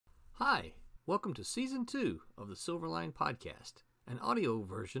Hi, welcome to Season 2 of the Silverline Podcast, an audio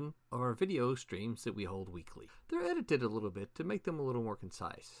version of our video streams that we hold weekly. They're edited a little bit to make them a little more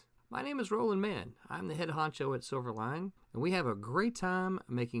concise. My name is Roland Mann. I'm the head honcho at Silverline, and we have a great time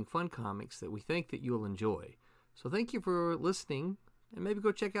making fun comics that we think that you'll enjoy. So thank you for listening, and maybe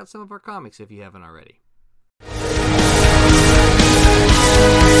go check out some of our comics if you haven't already.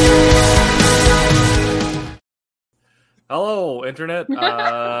 Hello, Internet.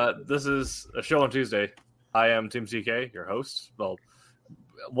 This is a show on Tuesday. I am Tim CK, your host. Well,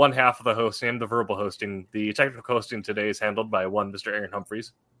 one half of the hosting and the verbal hosting. The technical hosting today is handled by one Mr. Aaron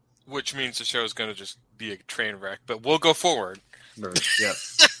Humphreys. Which means the show is going to just be a train wreck, but we'll go forward.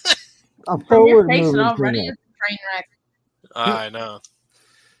 Yes. A forward moving already is a train wreck. I know.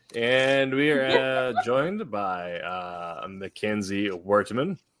 And we are joined by Mackenzie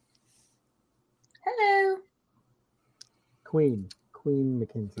Wertman. Hello. Queen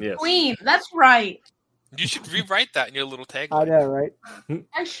Mackenzie. Yes. Queen, that's right. You should rewrite that in your little tagline. I know, right?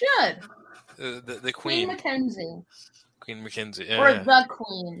 I should. The Queen Queen. Mackenzie. Queen Mackenzie. Or Yeah. the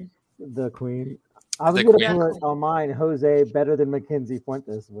Queen. The Queen. I was The going Queen. to put on mine, Jose better than Mackenzie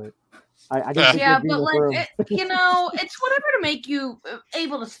Fuentes, but I didn't think Yeah, it'd be but the like, firm. it's whatever to make you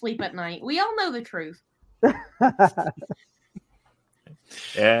able to sleep at night. We all know the truth.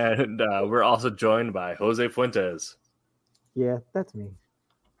 And we're also joined by Jose Fuentes. Yeah, that's me.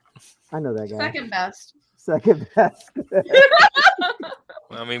 I know that guy. Second best. Second best.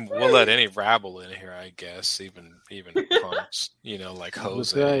 I mean, we'll let any rabble in here, I guess. Even punks, like That's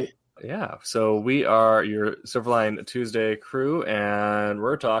Jose. right. Yeah, so we are your Silverline Tuesday crew, and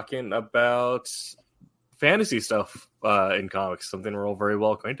we're talking about fantasy stuff in comics, something we're all very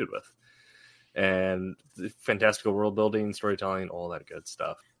well acquainted with. And fantastical world building, storytelling, all that good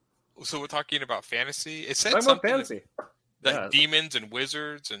stuff. So we're talking about fantasy. It said Talking about something fantasy. like Yeah. demons and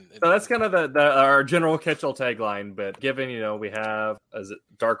wizards and So that's kind of our general catch-all tagline, but given, we have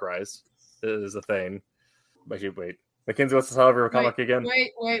Dark Rise is a thing. Actually, wait. Mackenzie, what's the title of your comic again?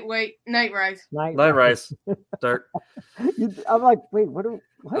 Wait. Night Rise. Night Rise. Dark. I'm like, wait, what?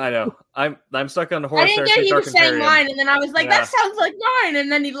 I know. I'm stuck on the I horse. didn't get he was saying mine, and then I was like, Yeah. that sounds like mine.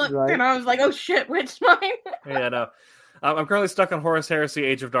 And then he looked, Right. and I was like, oh shit, which mine? Yeah, no. I'm currently stuck on Horus Heresy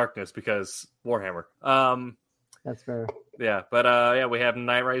Age of Darkness because Warhammer. That's fair. Yeah, but we have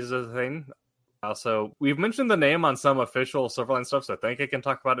Night Rise as a thing. Also, we've mentioned the name on some official Silverline stuff, so I think I can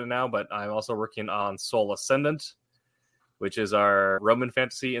talk about it now, but I'm also working on Soul Ascendant, which is our Roman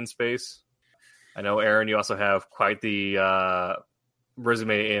fantasy in space. I know, Aaron, you also have quite the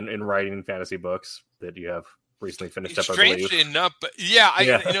resume in writing fantasy books that you have recently finished up, I believe. Strangely enough, but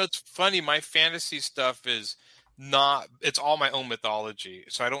it's funny. My fantasy stuff is not. It's all my own mythology,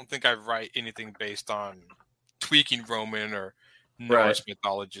 so I don't think I write anything based on tweaking Roman or Norse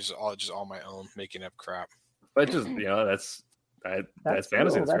mythology. It's all my own, making up crap. But just that's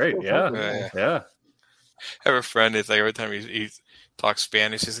fantasy. cool. That's great. Cool. Yeah. I have a friend. It's like every time he talks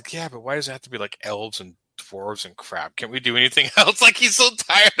Spanish, he's like, "Yeah, but why does it have to be like elves and dwarves and crap? Can't we do anything else?" Like he's so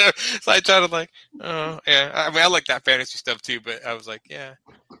tired of. So I try to oh yeah. I mean, I like that fantasy stuff too, but I was like, yeah,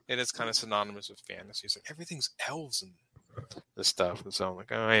 it is kind of synonymous with fantasy. It's like everything's elves and this stuff, and so I'm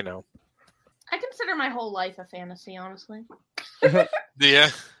like, oh, I know. I consider my whole life a fantasy, honestly. Yeah,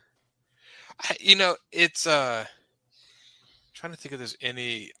 it's trying to think if there's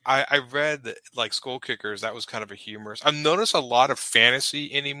any. I read that like Skull Kickers. That was kind of a humorous. I've noticed a lot of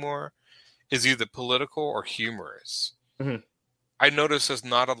fantasy anymore is either political or humorous. Mm-hmm. I notice there's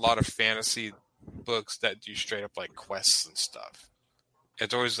not a lot of fantasy books that do straight up like quests and stuff.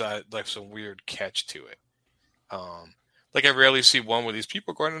 It's always like some weird catch to it. Like I rarely see one where these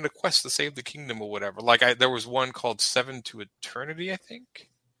people are going on a quest to save the kingdom or whatever. Like there was one called Seven to Eternity, I think,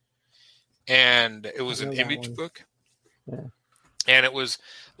 and it was an image book. Yeah. And it was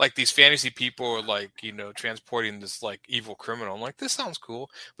like these fantasy people are like, transporting this like evil criminal. I'm like, this sounds cool.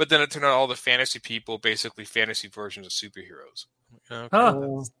 But then it turned out all the fantasy people, basically fantasy versions of superheroes. Okay.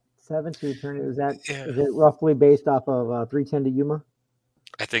 Huh. 7 to Eternity. Is Yeah. it roughly based off of 310 to Yuma?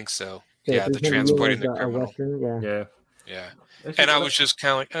 I think so. Yeah, the 310 to Yuma transporting is the a criminal. Western, yeah. Yeah. And I was just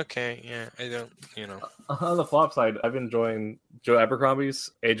kind of like, okay, yeah, I don't, On the flop side, I've been enjoying Joe Abercrombie's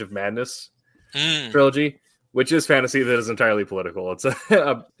Age of Madness Mm. trilogy, which is fantasy that is entirely political. It's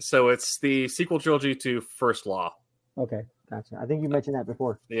so it's the sequel trilogy to First Law. Okay, gotcha. I think you mentioned that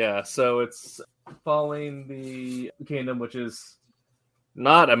before. Yeah, so it's following the kingdom, which is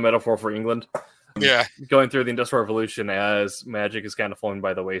not a metaphor for England. Yeah. Going through the Industrial Revolution as magic is kind of falling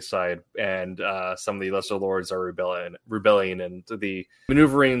by the wayside, and some of the lesser lords are rebelling, and the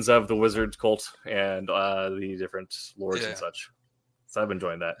maneuverings of the wizard cult and the different lords and such. So I've been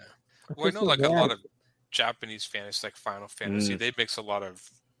enjoying that. Well, I know like a Yeah. lot of Japanese fantasy, like Final Fantasy, they mix a lot of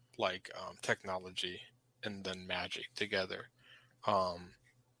like technology and then magic together.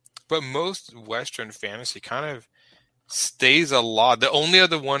 But most Western fantasy kind of stays a lot. The only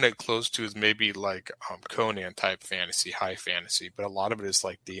other one that close to is maybe like Conan type fantasy, high fantasy, but a lot of it is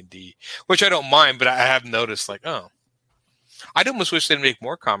like D&D, which I don't mind, but I have noticed like, I'd almost wish they'd make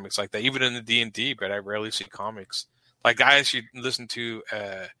more comics like that, even in the D&D, but I rarely see comics. Like I actually listened to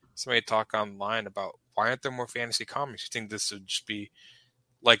somebody talk online about why aren't there more fantasy comics? You think this would just be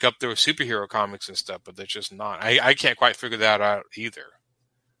like up there with superhero comics and stuff, but they're just not. I can't quite figure that out either.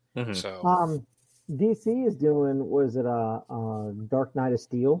 Mhm. So DC is doing, was it Dark Knight of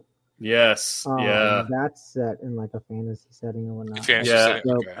Steel? Yes. Yeah. That's set in like a fantasy setting or whatnot. fantasy Yeah.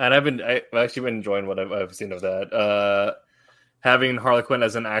 setting, okay. And I've actually been enjoying what I've seen of that. Having Harley Quinn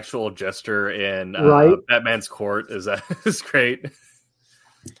as an actual jester in Right. Batman's court is great.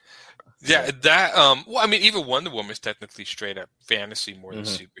 Yeah, that well, I mean, even Wonder Woman is technically straight up fantasy more than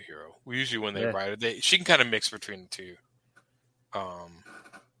superhero. Usually, when they write it, she can kind of mix between the two.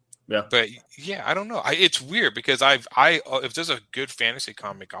 Yeah, but yeah, I don't know. It's weird because if there's a good fantasy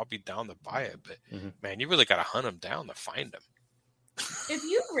comic, I'll be down to buy it. But man, you really got to hunt them down to find them. If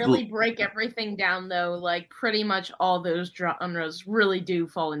you really break everything down, though, like pretty much all those genres really do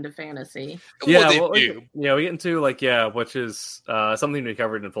fall into fantasy. Yeah, Well, they do. We get into which is something we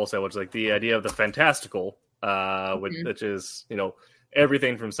covered in Full Sail, which is like the idea of the fantastical, which is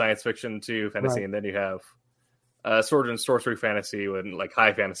everything from science fiction to fantasy, and then you have sword and sorcery fantasy, and like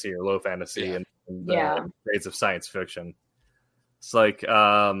high fantasy or low fantasy, and grades of science fiction. It's like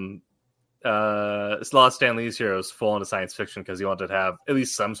it's a lot of Stan Lee's heroes fall into science fiction because he wanted to have at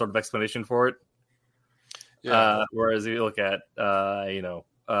least some sort of explanation for it. Yeah. Whereas you look at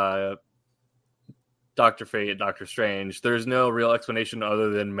Dr. Fate, Doctor Strange, there's no real explanation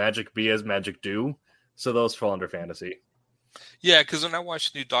other than magic be as magic do. So those fall under fantasy. Yeah, because when I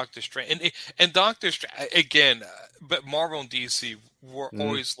watched new Doctor Strange, and Doctor Strange again, but Marvel and DC were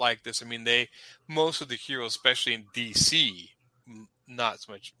always like this. I mean, most of the heroes, especially in DC, not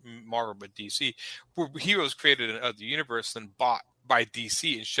so much Marvel but DC, were heroes created in other universe and bought by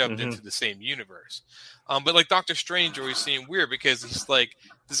DC and shoved into the same universe. But like Doctor Strange always seemed weird because he's like,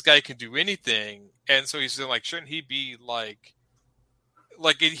 this guy can do anything, and so he's like, shouldn't he be like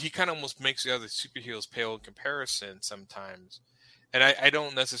he kind of almost makes the other superheroes pale in comparison sometimes. And I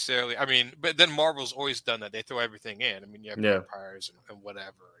don't necessarily, I mean, but then Marvel's always done that. They throw everything in. I mean, you have vampires and whatever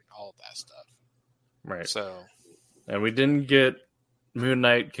and all that stuff. Right. So, and we didn't get Moon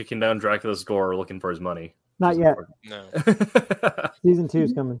Knight kicking down Dracula's door looking for his money. Not yet. No. Season 2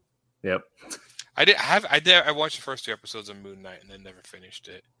 is coming. Yep. I watched the first 2 episodes of Moon Knight and then never finished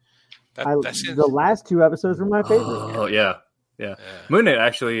it. The last 2 episodes were my favorite. Oh yeah. Moon Knight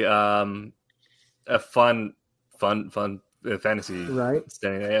actually a fun fantasy, right?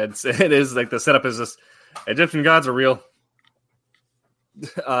 It is like the setup is just Egyptian gods are real,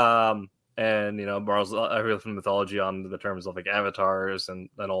 and borrows real from mythology on the terms of like avatars and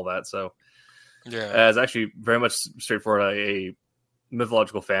all that. So it's actually very much straightforward, a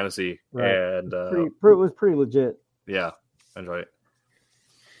mythological fantasy, and it was pretty legit. Yeah, I enjoyed it.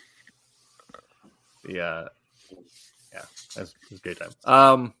 Yeah, it was a great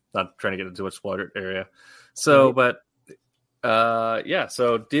time. Not trying to get into too much spoiler area. So, but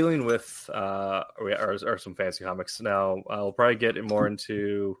so dealing with are some fantasy comics. Now I'll probably get more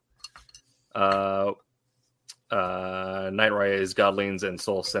into Night Rise, Godlings, and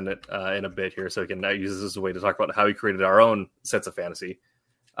Soul Ascendant in a bit here, so we can use this as a way to talk about how we created our own sets of fantasy.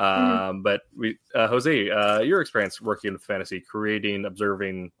 But we, Jose, your experience working with fantasy, creating,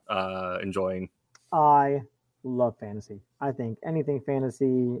 observing, enjoying. I love fantasy. I think anything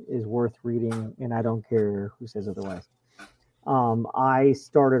fantasy is worth reading, and I don't care who says otherwise. I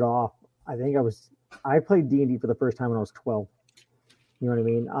started off, I played D&D for the first time when I was 12. You know what I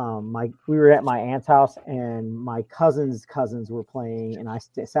mean? We were at my aunt's house, and my cousins were playing, and I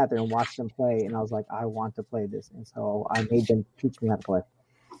sat there and watched them play, and I was like, I want to play this. And so I made them teach me how to play.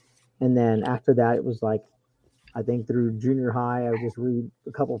 And then after that, it was like, I think through junior high, I would just read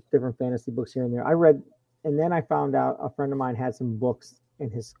a couple of different fantasy books here and there. And then I found out a friend of mine had some books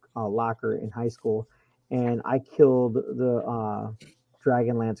in his locker in high school, and I killed the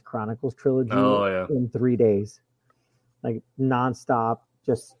Dragonlance Chronicles trilogy in 3 days, like nonstop,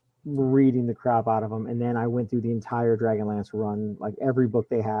 just reading the crap out of them. And then I went through the entire Dragonlance run, like every book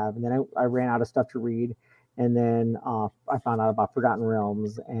they have. And then I ran out of stuff to read. And then I found out about Forgotten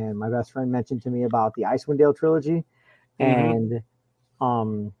Realms, and my best friend mentioned to me about the Icewind Dale trilogy, and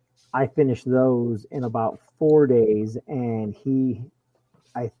I finished those in about 4 days, and he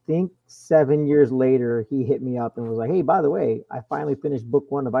I think 7 years later, he hit me up and was like, "Hey, by the way, I finally finished book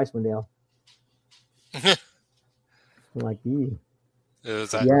 1 of Icewind Dale." I'm like, "Ee,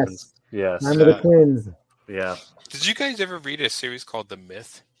 Is that- yes, Yes. I'm the twins." Yeah. Did you guys ever read a series called The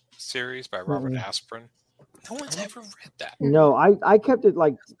Myth series by Robert Mm-mm. Asprin? No one's ever read that. No, I kept it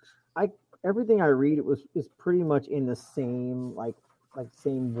like everything I read is pretty much in the same like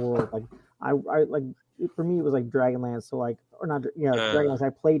same world. Like I like for me it was like Dragonlance. So like or not Dragonlance. I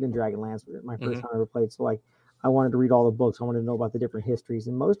played in Dragonlance my first time I ever played. So like I wanted to read all the books. I wanted to know about the different histories,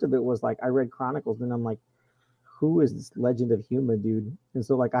 and most of it was like I read Chronicles, and I'm like, who is this Legend of Huma dude? And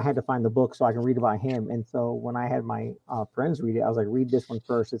so like I had to find the book so I can read about him. And so when I had my friends read it, I was like, read this one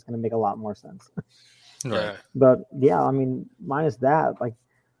first. It's going to make a lot more sense. Yeah. But yeah, I mean, minus that, like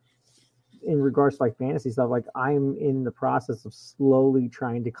in regards to like fantasy stuff, like I'm in the process of slowly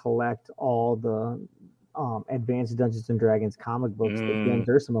trying to collect all the advanced Dungeons and Dragons comic books that Jen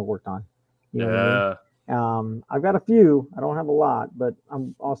Dursuma worked on. You know what I mean? I've got a few. I don't have a lot, but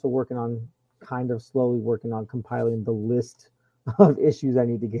I'm also working on slowly working on compiling the list of issues I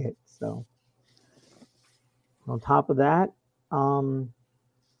need to get. So on top of that,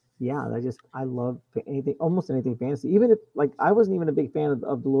 yeah, I love almost anything fantasy. Even if like I wasn't even a big fan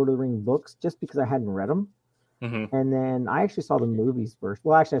of the Lord of the Rings books, just because I hadn't read them. Mm-hmm. And then I actually saw the movies first.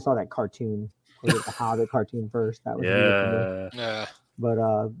 Well, actually, I saw that cartoon, the Hobbit cartoon first. That was weird to me. Yeah. But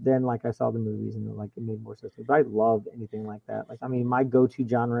then like I saw the movies and like it made more sense. But I love anything like that. Like I mean, my go-to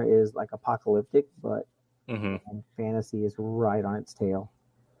genre is like apocalyptic, but fantasy is right on its tail.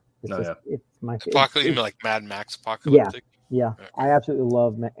 It's it's my apocalyptic. You mean like Mad Max apocalyptic? Yeah, I absolutely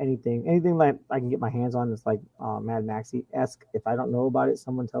love anything that I can get my hands on that's like Mad Max-esque. If I don't know about it,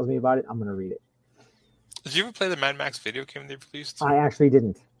 someone tells me about it, I'm gonna read it. Did you ever play the Mad Max video game they released? I actually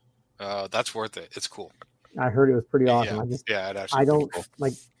didn't. That's worth it. It's cool. I heard it was pretty awesome. I don't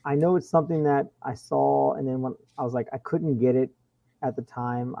like. I know it's something that I saw, and then when I was like, I couldn't get it at the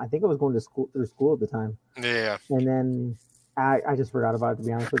time. I think I was going to school at the time. Yeah. And then I just forgot about it, to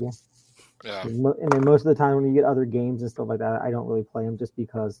be honest with you. Yeah. And then most of the time when you get other games and stuff like that, I don't really play them just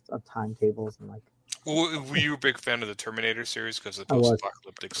because of timetables and like. Well, were you a big fan of the Terminator series because of the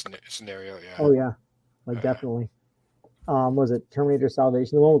post-apocalyptic scenario? Yeah. Oh yeah, like definitely. Was it Terminator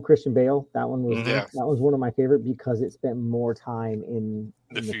Salvation, the one with Christian Bale? That one was one of my favorite because it spent more time in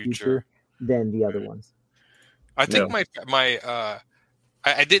the future than the other ones. I think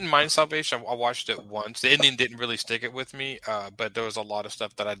I didn't mind Salvation. I watched it once. The ending didn't really stick it with me, but there was a lot of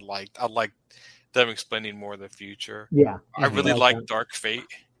stuff that I liked. I liked them explaining more of the future. Yeah, I really liked Dark Fate.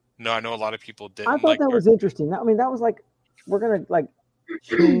 No, I know a lot lot of didn't. I thought that was interesting. I mean, that was like we're gonna like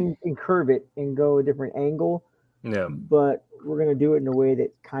change and curve it and go a different angle. Yeah, but we're gonna do it in a way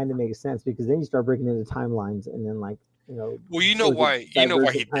that kind of makes sense because then you start breaking into timelines and then like Well, you know why he did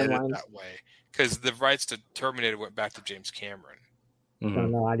it that way because the rights to Terminator went back to James Cameron.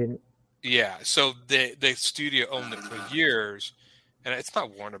 Mm-hmm. No, I didn't. Yeah, so the studio owned it for years, and it's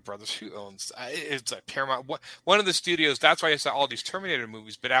not Warner Brothers who owns. It's like Paramount. One of the studios. That's why I saw all these Terminator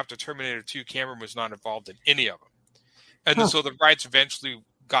movies. But after Terminator 2, Cameron was not involved in any of them, and then, so the rights eventually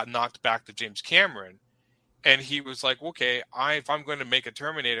got knocked back to James Cameron. And he was like, okay, if I'm going to make a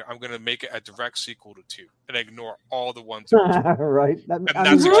Terminator, I'm going to make it a direct sequel to 2 and ignore all the ones. Right. And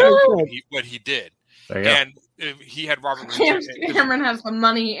that's exactly what he did. And he had Robert James Cameron has the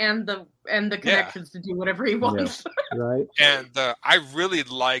money and the connections to do whatever he wants. Yeah. Right. And I really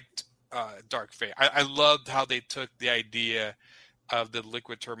liked Dark Fate. I loved how they took the idea of the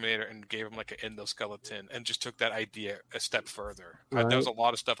liquid Terminator and gave him like an endoskeleton and just took that idea a step further. There was a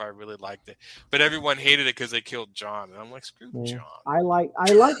lot of stuff I really liked it, but everyone hated it because they killed John, and I'm like, screw John. I like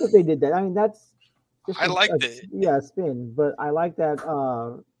that they did that. I mean, that's I liked it. Yeah, spin, but I like that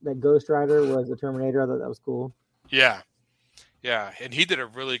that Ghost Rider was a Terminator. I thought that was cool. Yeah, and he did a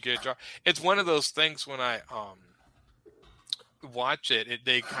really good job. It's one of those things when I watch it,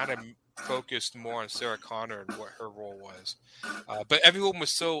 they kind of focused more on Sarah Connor and what her role was, but everyone was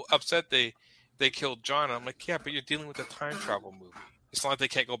so upset they killed John. I'm like, yeah, but you're dealing with a time travel movie. It's not like they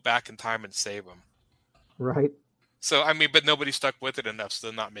can't go back in time and save him, right? So I mean, but nobody stuck with it enough, so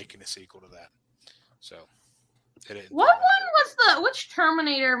they're not making a sequel to that. So which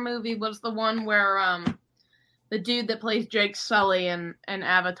Terminator movie was the one where the dude that plays Jake Sully in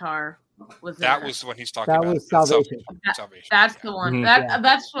Avatar was there? That was what he's talking about. That was Salvation. That's the one.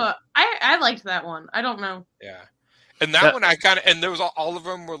 That's what I liked that one. I don't know. Yeah. And that one I kind of, and there was all of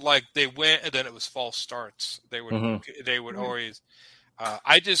them were like they went and then it was false starts. They would always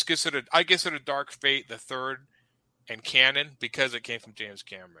I considered Dark Fate the third, and canon because it came from James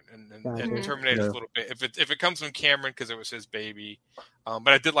Cameron, and Gotcha. Terminator's a little bit. If it comes from Cameron because it was his baby, but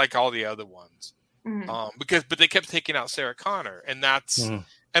I did like all the other ones but they kept taking out Sarah Connor, and that's and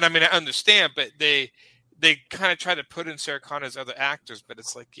I mean I understand, but they kind of try to put in Sarah Connor as other actors, but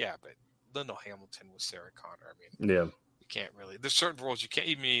it's like but Linda Hamilton was Sarah Connor. I mean, you can't really. There's certain roles you can't.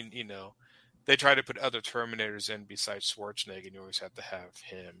 I mean, they try to put other Terminators in besides Schwarzenegger, and you always have to have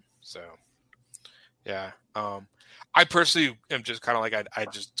him. So. Yeah. I personally am just kind of like, I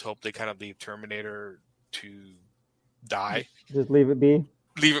just hope they kind of leave Terminator to die. Just leave it be.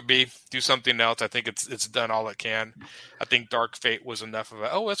 Leave it be. Do something else. I think it's done all it can. I think Dark Fate was enough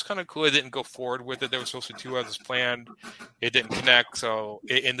of that's kind of cool. It didn't go forward with it. There were supposed to be 2 others planned. It didn't connect, so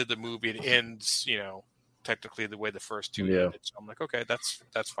it ended the movie. It ends, technically the way the first 2 ended. So I'm like, okay, that's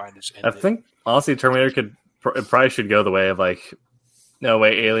fine. Just end I think honestly, Terminator probably should go the way of like. No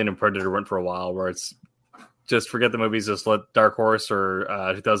way, Alien and Predator went for a while, where it's just forget the movies, just let Dark Horse or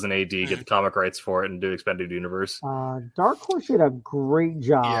 2000 AD get the comic rights for it and do Expanded Universe. Dark Horse did a great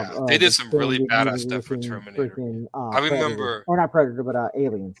job. Yeah, they did some really badass stuff for Terminator. I remember, or not Predator, but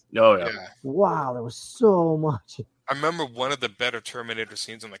Aliens. Oh yeah. Wow, there was so much. I remember one of the better Terminator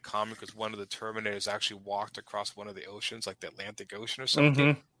scenes in the comic was one of the Terminators actually walked across one of the oceans, like the Atlantic Ocean or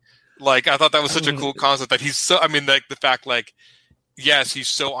something. Like I thought that was such a cool concept that he's so. I mean, like the fact like. Yes, he's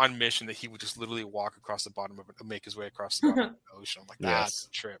so on mission that he would just literally walk across the bottom of it and make his way across the bottom of the ocean. I'm like, that's a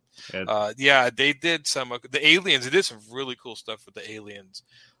trip. They did the Aliens. They did some really cool stuff with the Aliens.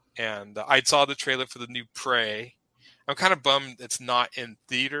 And I saw the trailer for the new Prey. I'm kind of bummed it's not in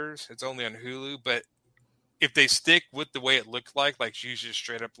theaters. It's only on Hulu. But if they stick with the way it looked like she's just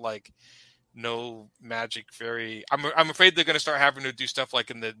straight up like no magic fairy. I'm afraid they're going to start having to do stuff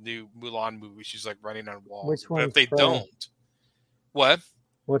like in the new Mulan movie. She's like running on walls. Which one? But if they don't. What?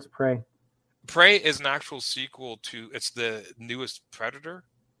 What's Prey? Prey is an actual sequel to it's the newest Predator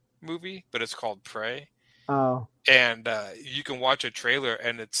movie, but it's called Prey. Oh. And you can watch a trailer,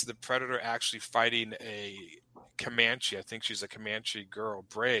 and it's the Predator actually fighting a Comanche. I think she's a Comanche girl,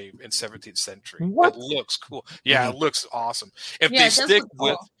 brave in 17th century. What? It looks cool. Yeah, it looks awesome. If Yeah, they it does stick look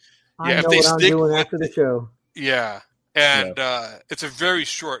with, cool. I if know they what I'm stick doing with after the show. Yeah. And it's a very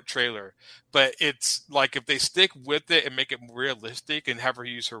short trailer, but it's like if they stick with it and make it realistic and have her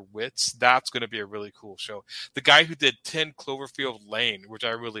use her wits, that's going to be a really cool show. The guy who did 10 Cloverfield Lane, which I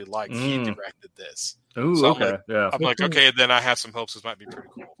really like, he directed this. Ooh, so okay. I'm like, okay, then I have some hopes this might be pretty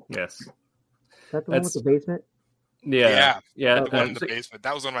cool. Yes. Is that the one with the basement? Yeah. The one in the basement.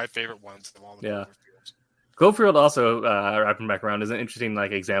 That was one of my favorite ones of all the Cloverfields. Cloverfield also, wrapping back around, is an interesting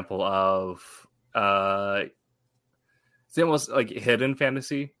example of it's almost like hidden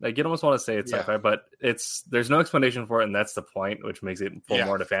fantasy. Like you almost want to say it's sci-fi, but there's no explanation for it, and that's the point, which makes it full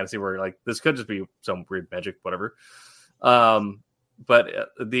more to fantasy. Where like this could just be some weird magic, whatever. But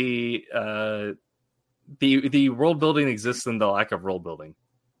the world building exists in the lack of world building.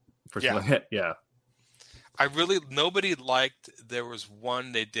 Nobody liked, there was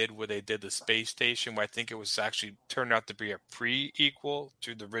one they did where they did the space station where I think it was actually turned out to be a pre-equal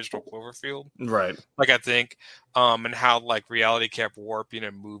to the original Cloverfield. Right. Like I think, and how like reality kept warping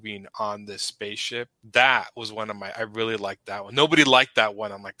and moving on this spaceship. That was one of I really liked that one. Nobody liked that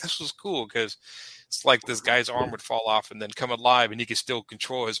one. I'm like, this was cool because it's like this guy's arm would fall off and then come alive and he could still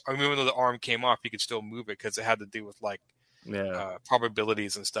control even though the arm came off, he could still move it because it had to do with like,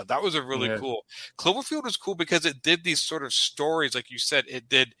 probabilities and stuff. That was a really cool. Cloverfield was cool because it did these sort of stories, like you said. It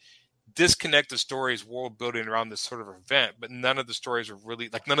did disconnect the stories, world building around this sort of event, but none of the stories were really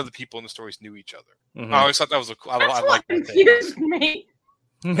like none of the people in the stories knew each other. I always thought that was a cool. I like that confused me.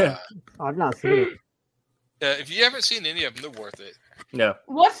 I've not seen it. If you haven't seen any of them, they're worth it. Yeah.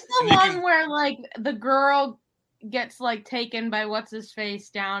 What's the one where like the girl gets like taken by what's his face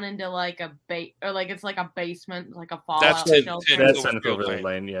down into like a or like it's like a basement, like a fallout shelter. That's Cloverfield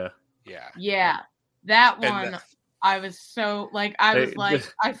Lane. Yeah, that one. I was so like I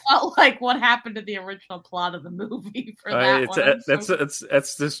felt like what happened to the original plot of the movie for that one.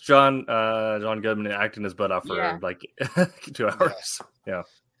 It's this John Goodman acting his butt off for like 2 hours.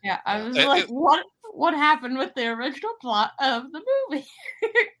 Yeah. I was like, what happened with the original plot of the movie?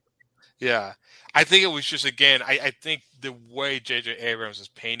 Yeah, I think it was just, again, I think the way J.J. Abrams is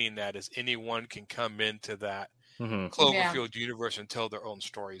painting that is anyone can come into that Cloverfield universe and tell their own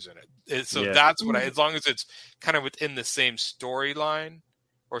stories in it. That's what as long as it's kind of within the same storyline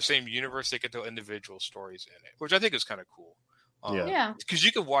or same universe, they can tell individual stories in it, which I think is kind of cool. Because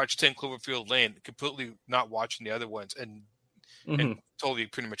you could watch 10 Cloverfield Lane completely not watching the other ones and totally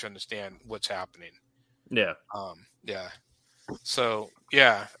pretty much understand what's happening. Yeah. So,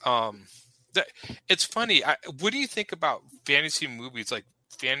 It's funny. What do you think about fantasy movies, like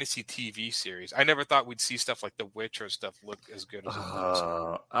fantasy TV series? I never thought we'd see stuff like The Witcher stuff look as good as it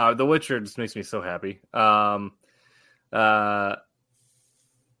does. The Witcher just makes me so happy. And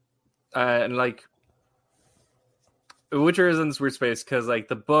like, The Witcher is in this weird space because like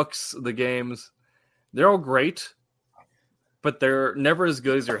the books, the games, they're all great, but they're never as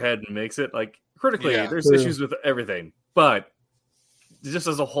good as your head makes it. Like critically, there's issues with everything, but just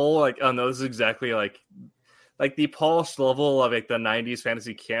as a whole, like, oh no, this is exactly like the polished level of like the '90s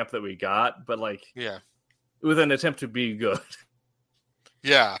fantasy camp that we got, but like, with an attempt to be good.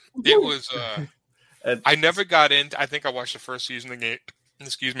 Yeah, it was. I never got into. I think I watched the first season of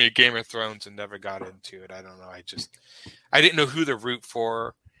Game of Thrones, and never got into it. I don't know. I didn't know who to root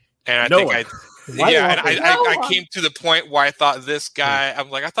for, and I came to the point where I thought this guy. I'm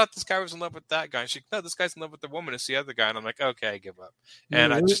like, I thought this guy was in love with that guy. And she, no, this guy's in love with the woman. It's the other guy, and I'm like, okay, I give up,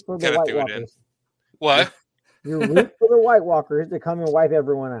 and I just kind of threw it in. What? You root for the White Walkers to come and wipe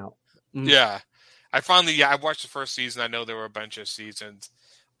everyone out. Yeah, I watched the first season. I know there were a bunch of seasons.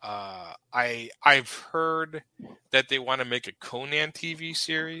 I've heard that they want to make a Conan TV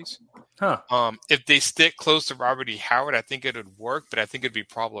series. If they stick close to Robert E. Howard, I think it would work, but I think it'd be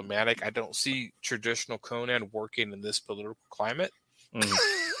problematic. I don't see traditional Conan working in this political climate.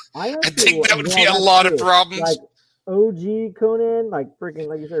 I think that would be a lot of problems. Like OG Conan, like freaking,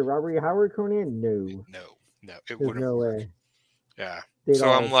 like you said, Robert E. Howard Conan. No, it wouldn't. No way. Yeah. So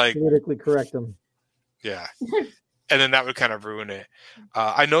I'm like politically correct them. Yeah. And then that would kind of ruin it.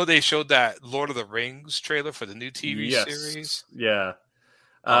 I know they showed that Lord of the Rings trailer for the new TV series. Yeah.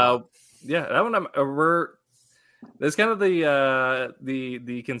 That one that's kind of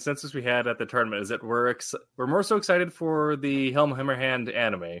the consensus we had at the tournament is that we're more so excited for the Helm Hammerhand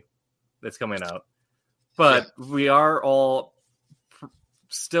anime that's coming out, but we are all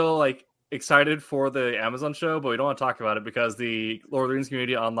still like excited for the Amazon show, but we don't want to talk about it because the Lord of the Rings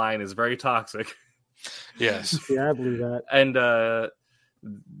community online is very toxic. Yes. Yeah, I believe that. And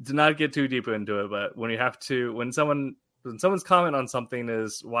do not get too deep into it, but when someone's comment on something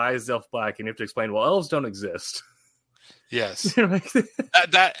is why is Elf black, and you have to explain, well, elves don't exist. Yes. And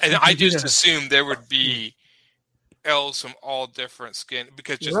I just assumed there would be elves from all different skin,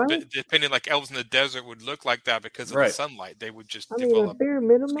 because depending, like elves in the desert would look like that because of the sunlight. They would just develop bare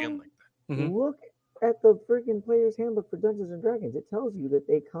minimum skin like that. Mm-hmm. Look at the freaking player's handbook for Dungeons and Dragons. It tells you that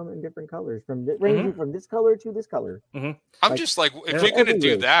they come in different colors, ranging from this color to this color. Mm-hmm. I'm just like, if you're going to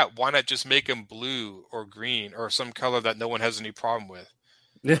do that, why not just make them blue or green or some color that no one has any problem with?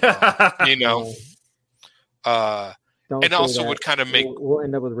 You know, and also would kind of make we'll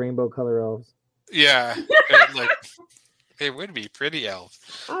end up with rainbow color elves. Yeah, like they would be pretty elves.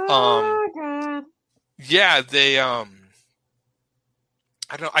 God. Yeah, they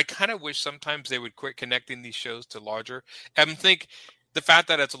I kind of wish sometimes they would quit connecting these shows to larger. I think the fact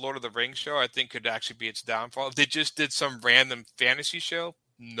that it's a Lord of the Rings show, I think, could actually be its downfall. If they just did some random fantasy show,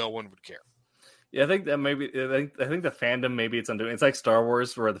 no one would care. Yeah, I think that maybe. I think the fandom maybe it's undoing. It's like Star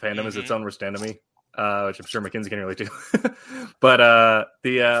Wars, where the fandom is its own worst enemy, which I'm sure Mackenzie can relate to. But I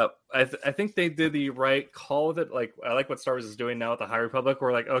think they did the right call with it. Like I like what Star Wars is doing now with the High Republic.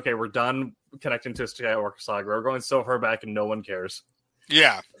 We're like, okay, we're done connecting to Skywalker Saga. We're going so far back, and no one cares.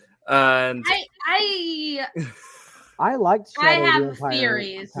 Yeah, and I liked. I have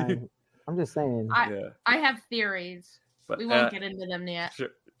theories. I'm just saying. I have theories. But we won't get into them yet.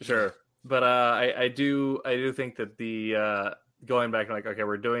 Sure. But I do think that the going back and like, okay,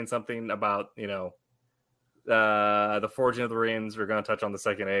 we're doing something about the Forging of the Rings. We're going to touch on the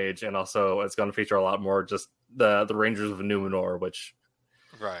Second Age, and also it's going to feature a lot more just the Rangers of Numenor, which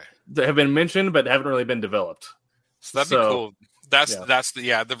have been mentioned but haven't really been developed. So that'd be cool. That's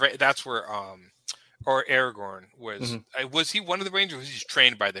where or Aragorn was. Mm-hmm. Was he one of the Rangers? Or was he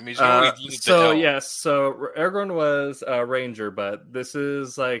trained by them? So Aragorn was a Ranger, but this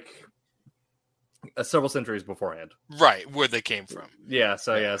is like several centuries beforehand, right? Where they came from. Yeah.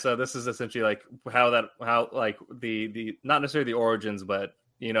 So this is essentially like how like the not necessarily the origins, but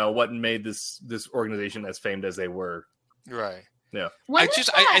what made this organization as famed as they were. Right. Yeah. When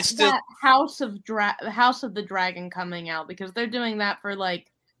I still House of the Dragon coming out, because they're doing that for like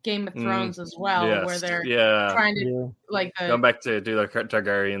Game of Thrones as well, where they're trying to like going back to do the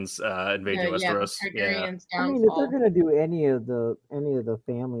Targaryens invading Westeros. I mean, if they're gonna do any of the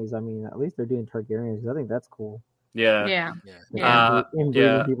families, I mean, at least they're doing Targaryens. I think that's cool. Yeah.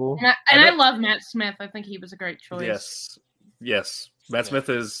 People. And I love Matt Smith. I think he was a great choice. Yes. Matt Smith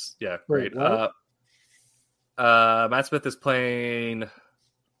is great. What? Matt Smith is playing.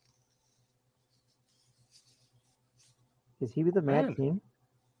 Is he with the Mad King?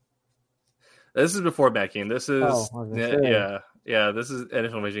 This is before Macking. This is This is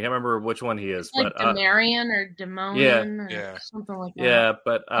additional vision. I can't remember which one he is, like but Demarion or Demonian or something like that. Yeah,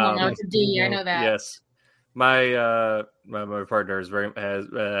 but no, it's a D. I know that. Yes, my partner is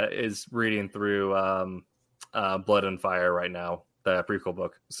reading through Blood and Fire right now, the prequel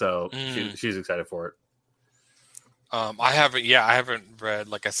book, so she's excited for it. I haven't read,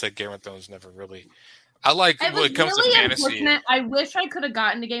 like I said, Game of Thrones. Never really. I like when it comes to fantasy. I wish I could have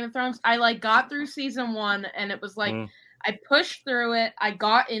gotten to Game of Thrones. I got through season 1, and it was like I pushed through it. I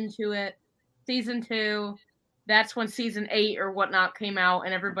got into it. Season 2, that's when season 8 or whatnot came out,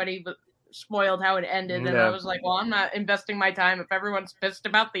 and everybody spoiled how it ended. And I was like, well, I'm not investing my time if everyone's pissed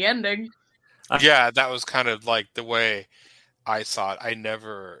about the ending. Yeah, that was kind of like the way I saw it.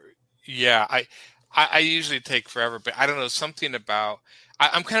 I usually take forever, but I don't know, something about.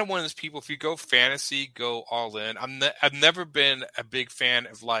 I'm kind of one of those people. If you go fantasy, go all in. I've never been a big fan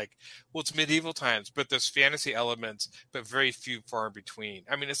of it's medieval times, but there's fantasy elements, but very few far in between.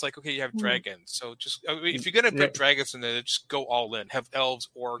 I mean, it's like, okay, you have dragons, so just if you're gonna put dragons in there, just go all in. Have elves,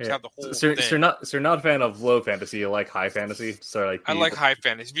 orcs, have the whole thing. So you're not a fan of low fantasy. You like high fantasy. So I like high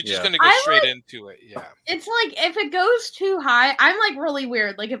fantasy. If you're just gonna go straight into it, it's like if it goes too high, I'm like really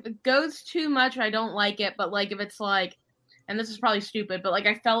weird. Like if it goes too much, I don't like it. But like if it's like. And this is probably stupid, but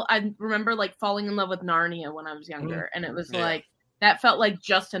I remember like falling in love with Narnia when I was younger, and it was like that felt like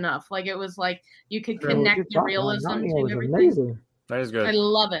just enough. Like it was like you could connect the realism to everything. Amazing. That is good. I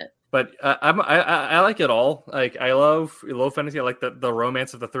love it. But I like it all. Like I love low fantasy. I like the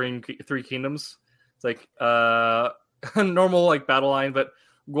romance of the three kingdoms. It's like normal like battle line, but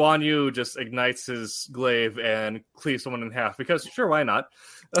Guan Yu just ignites his glaive and cleaves someone in half because sure, why not?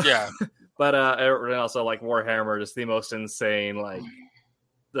 Yeah. But and also like Warhammer, just the most insane like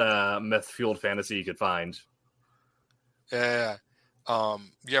myth fueled fantasy you could find. Yeah.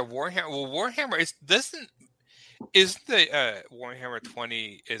 Warhammer. Well, Warhammer isn't the Warhammer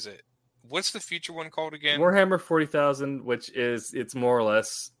 20? Is it? What's the future one called again? Warhammer 40,000, which it's more or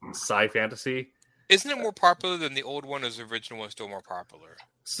less sci fantasy. Isn't it more popular than the old one? Or is the original one still more popular?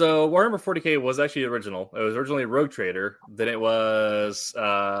 So Warhammer 40K was actually original. It was originally Rogue Trader. Then it was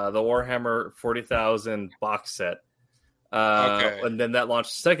the Warhammer 40,000 box set. And then that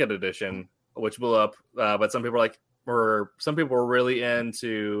launched second edition, which blew up. But some people were really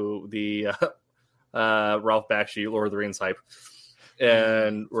into the Ralph Bakshi Lord of the Rings hype.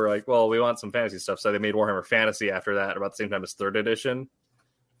 And we're like, well, we want some fantasy stuff. So they made Warhammer Fantasy after that, about the same time as third edition.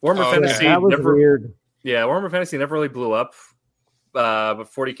 Warhammer Fantasy that was weird. Yeah, Warhammer Fantasy never really blew up. But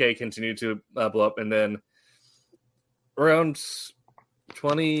 40K continued to blow up, and then around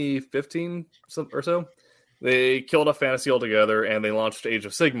 2015 or so, they killed off fantasy altogether, and they launched Age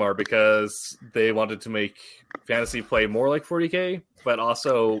of Sigmar because they wanted to make fantasy play more like 40K, but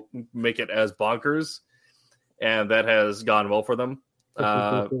also make it as bonkers, and that has gone well for them.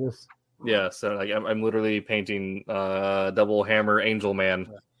 Yeah, so like I'm literally painting double hammer Angel Man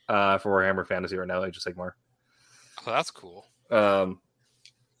for Warhammer Fantasy right now, Age of Sigmar. Oh, that's cool.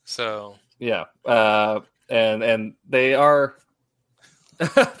 So yeah, and they are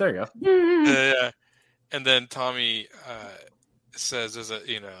there you go. Yeah, and then Tommy says there's a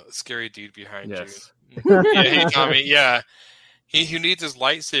scary dude behind you. Yeah, hey Tommy, yeah, he who needs his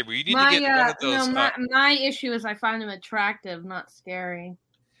lightsaber. You need to get one of those. No, my issue is I find him attractive, not scary.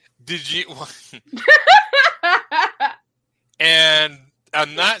 Did you? And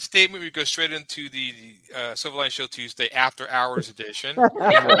on that statement, we go straight into the Silverline Show Tuesday After Hours edition.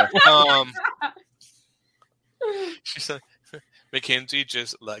 She said, Mackenzie,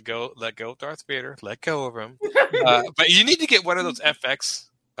 just let go of Darth Vader. Let go of him. But you need to get one of those FX.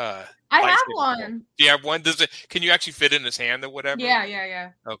 I have one. Do you have one? Can you actually fit in his hand or whatever?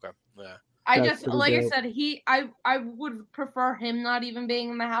 Yeah. Okay. Yeah. I said, I would prefer him not even being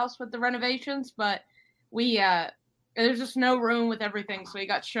in the house with the renovations, but there's just no room with everything, so he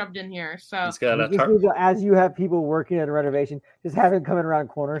got shoved in here. So as you have people working at a renovation, just have him coming around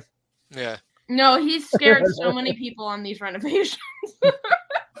corners. Yeah. No, he's scared so many people on these renovations.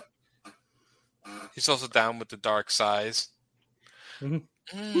 He's also down with the dark size. Mm-hmm.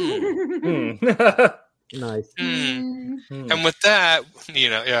 Nice. And with that,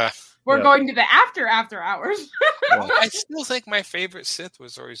 we're going to the after hours. I still think my favorite Sith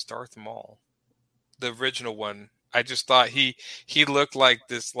was always Darth Maul, the original one. I just thought he looked like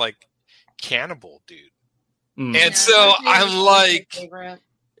this cannibal dude, and so I'm like,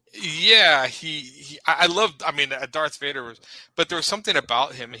 yeah, I loved. I mean, Darth Vader was, but there was something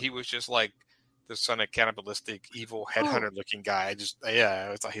about him. He was just like the son of cannibalistic, evil headhunter looking guy.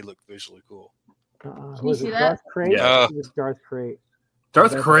 I thought he looked visually cool. Was it Darth Krayt? Yeah. It was Darth Krayt.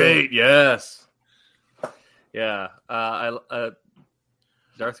 Darth Krayt, yes. Yeah. Darth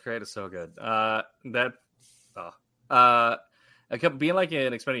Krayt is so good. I kept being like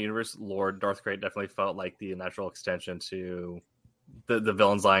an expanded universe lord. Darth Krayt definitely felt like the natural extension to the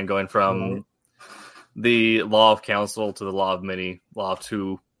villains line, going from the Law of Council to the Law of Many, Law of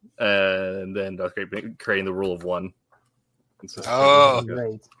Two, and then Darth Krayt creating the Rule of One. Oh,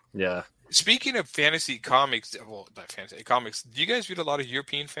 great. Yeah. Speaking of fantasy comics, well, not fantasy comics, do you guys read a lot of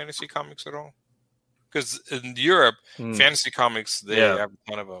European fantasy comics at all? Because in Europe, fantasy comiits, they have a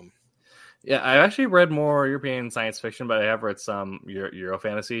ton of them. Yeah, I've actually read more European science fiction, but I have read some Euro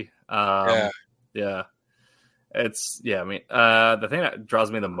fantasy. Yeah. It's, I mean, the thing that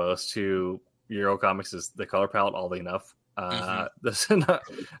draws me the most to Euro comics is the color palette, oddly enough.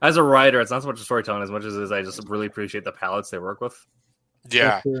 As a writer, it's not so much a storytelling as much as I just really appreciate the palettes they work with.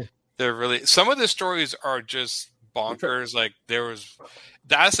 Yeah. They're really, some of the stories are just bonkers. Like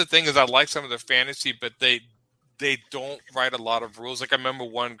that's the thing, is I like some of the fantasy, but they don't write a lot of rules. Like I remember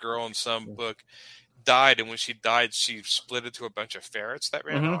one girl in some book died, and when she died, she split into a bunch of ferrets that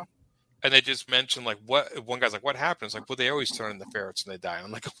ran off. And they just mentioned like one guy's like, what happened? It's like, well, they always turn into ferrets and they die. And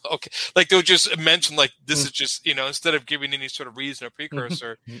I'm like, okay. Like they'll just mention like, this is just, instead of giving any sort of reason or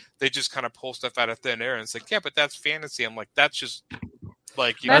precursor, they just kind of pull stuff out of thin air. And it's like, yeah, but that's fantasy. I'm like, that's just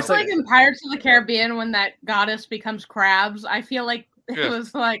like, that's like in Pirates of the Caribbean when that goddess becomes crabs. I feel like it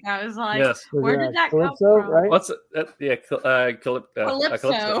was like, I was like, where did that come from? Right? What's it?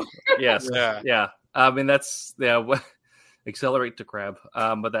 Calypso. Yes. Yeah. I mean, that's accelerate to crab.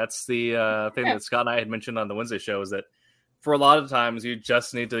 But that's the thing that Scott and I had mentioned on the Wednesday show, is that for a lot of times you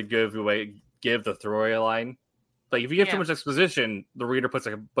just need to give the throwaway line. Like if you give too much exposition, the reader puts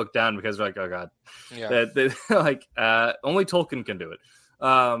a book down because they're like, oh god, only Tolkien can do it.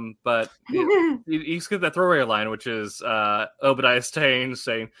 But you skip that throwaway line, which is Obadiah Stane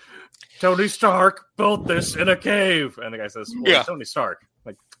saying, Tony Stark built this in a cave, and the guy says, well, Tony Stark.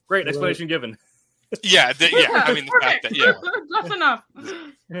 Like, great explanation given. I mean, the fact that that's enough.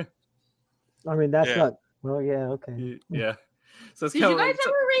 I mean, that's not. Well, okay. Yeah. So did you guys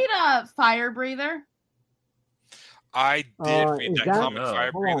ever read Fire Breather? I did read that comic,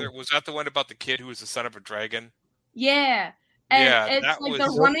 Fire Breather. Was that the one about the kid who was the son of a dragon? Yeah. And it's like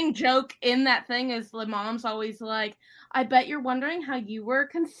the running joke in that thing is the mom's always like, I bet you're wondering how you were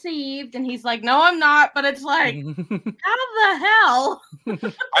conceived. And he's like, no, I'm not. But it's like, how the hell?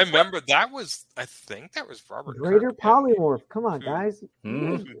 I remember I think that was Robert Greater Polymorph. Come on, guys.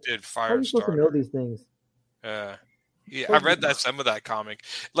 Who did Firestarter. How are you supposed to know these things? Yeah, I read some of that comic.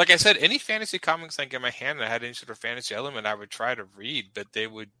 Like I said, any fantasy comics I get in my hand that had any sort of fantasy element, I would try to read. But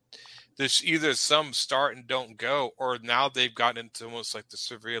there's either some start and don't go, or now they've gotten into almost like the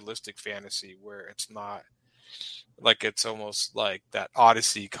surrealistic fantasy where it's not like, it's almost like that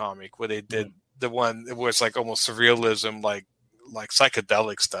Odyssey comic where they did the one where it's like almost surrealism, like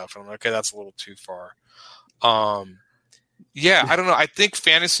psychedelic stuff. And I'm like, okay, that's a little too far. I don't know. I think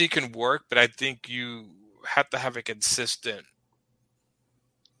fantasy can work, but I think you have to have a consistent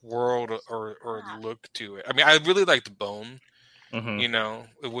world or look to it. I mean, I really like The Bone.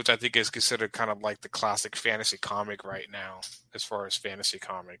 Which I think is considered kind of like the classic fantasy comic right now, as far as fantasy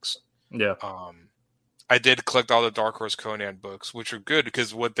comics. Yeah. I did collect all the Dark Horse Conan books, which are good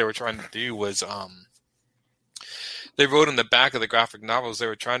because what they were trying to do was, they wrote in the back of the graphic novels, they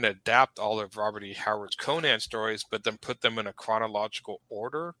were trying to adapt all of Robert E. Howard's Conan stories, but then put them in a chronological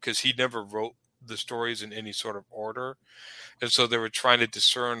order because he never wrote the stories in any sort of order. And so they were trying to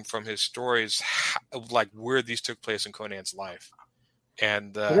discern from his stories, like where these took place in Conan's life.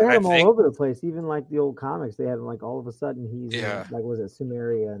 And they had him all over the place. Even like the old comics, they had him like all of a sudden he's in, like, was it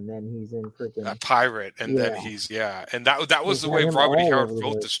Sumeria, and then he's in freaking a pirate, and then he's and that was the way Robert E. Howard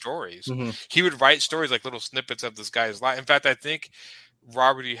wrote the stories. He would write stories like little snippets of this guy's life. In fact, I think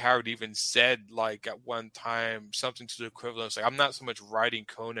Robert E. Howard even said, like, at one time something to the equivalent, like, I'm not so much writing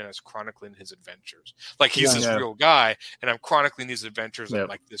Conan as chronicling his adventures. Like, he's this real guy, and I'm chronicling these adventures in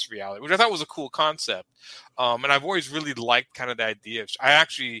like this reality, which I thought was a cool concept. And I've always really liked kind of the idea of. I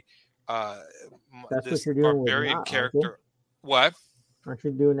actually, that's this what you're doing barbarian with character. What? Aren't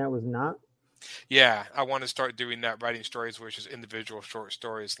you doing that with Not? Yeah, I want to start doing that, writing stories where it's just individual short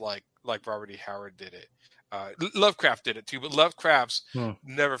stories, like Robert E. Howard did it. Lovecraft did it too, but Lovecraft's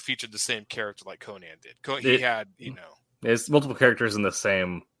never featured the same character like Conan did. He had, it's multiple characters in the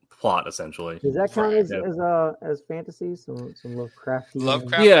same plot, essentially. Does that count as fantasy? Some Lovecraft?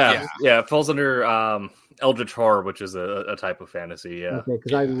 Lovecraft? Yeah, it falls under Eldritch Horror, which is a type of fantasy. Yeah. Okay,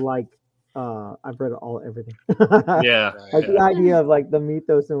 because I like. I've read everything. Yeah. The idea of like the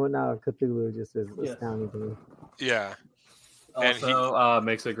mythos and whatnot of Cthulhu just is astounding to me. Yeah. Also,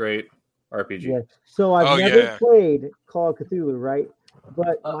 makes a great RPG. Yeah. So I've Oh, never yeah. played Call of Cthulhu, right?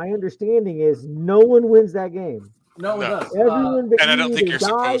 But my understanding is no one wins that game. No one No. does. Everyone, but and I you don't think either you're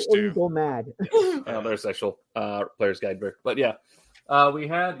die supposed or to. you go mad. There's actual player's guidebook, but yeah, we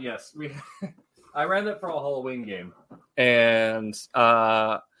had I ran that for a Halloween game, and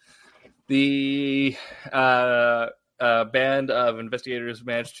the band of investigators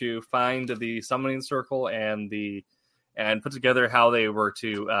managed to find the summoning circle and put together how they were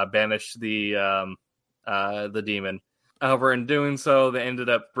to banish the demon. However, in doing so, they ended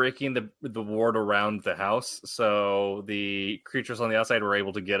up breaking the ward around the house, so the creatures on the outside were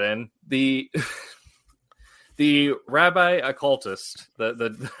able to get in. The rabbi occultist, was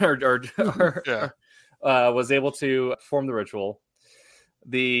able to perform the ritual.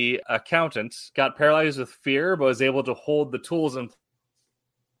 The accountant got paralyzed with fear, but was able to hold the tools in.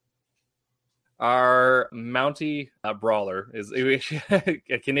 Our Mountie brawler is a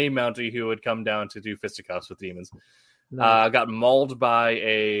Canadian Mountie who would come down to do fisticuffs with demons. Got mauled by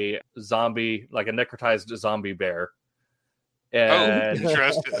a zombie, like a necrotized zombie bear. And,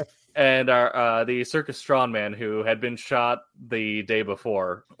 Interesting. and the circus strongman, who had been shot the day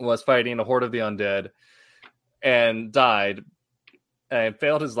before, was fighting a horde of the undead and died and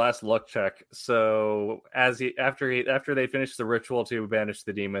failed his last luck check. So after they finished the ritual to banish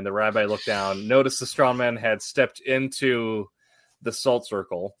the demon, the rabbi looked down, noticed the strongman had stepped into the salt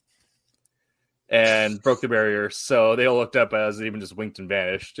circle and broke the barrier. So they all looked up as the demon just winked and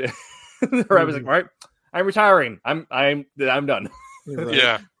vanished. The rabbi's like, "All right, I'm retiring. I'm done." Right.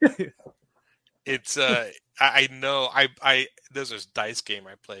 Yeah. It's I know there's this dice game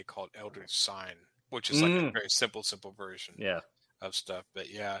I play called Eldritch Sign, which is like a very simple version of stuff. But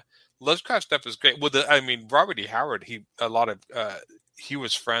yeah, Lovecraft stuff is great. Well, Robert E. Howard, he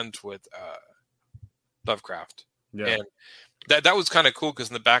was friends with Lovecraft. Yeah. And that was kind of cool because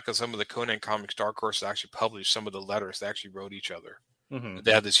in the back of some of the Conan comics, Dark Horse actually published some of the letters they actually wrote each other. Mm-hmm.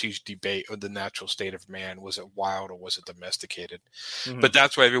 They had this huge debate of the natural state of man. Was it wild or was it domesticated? Mm-hmm. But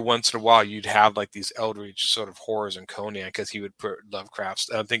that's why every once in a while you'd have like these eldritch sort of horrors in Conan because he would put Lovecraft's.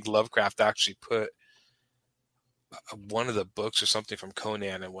 I think Lovecraft actually put one of the books or something from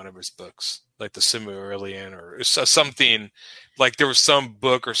Conan in one of his books, like the Silmarillion or something. Like there was some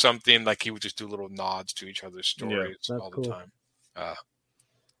book or something like he would just do little nods to each other's stories all the time.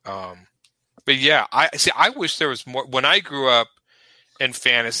 But yeah, I wish there was more. When I grew up in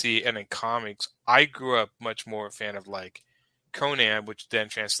fantasy and in comics, I grew up much more a fan of like Conan, which then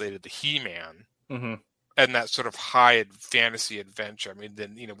translated to He-Man, and that sort of high fantasy adventure. I mean,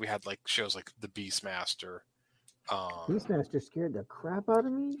 then we had like shows like The Beastmaster. Beastmaster scared the crap out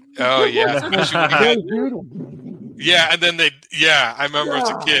of me. Oh yeah, yeah, and then I remember as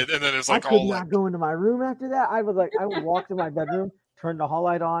a kid, and then it's like I could not go into my room after that. I would walk to my bedroom, turn the hall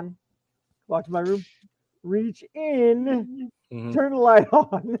light on, walk to my room, reach in, turn the light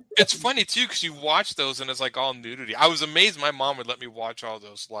on. It's funny too because you watch those and it's like all nudity. I was amazed my mom would let me watch all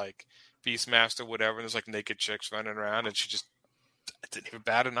those like Beastmaster, whatever, and there's like naked chicks running around, and she just didn't even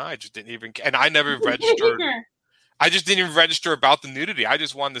bat an eye. Just didn't even, and I never registered. I just didn't even register about the nudity. I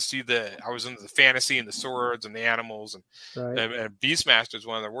just wanted to see I was into the fantasy and the swords and the animals and Beastmaster is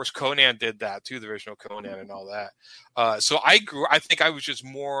one of the worst. Conan did that too, the original Conan and all that. So I think I was just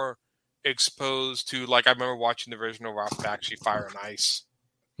more exposed to, like, I remember watching the original Ralph Bakshi Fire and Ice,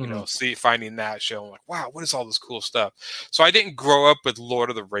 finding that show. I'm like, wow, what is all this cool stuff? So I didn't grow up with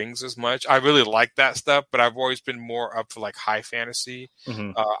Lord of the Rings as much. I really like that stuff, but I've always been more up for like high fantasy.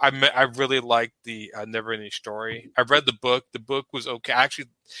 I really liked the Neverending Story. I read the book. The book was okay. Actually,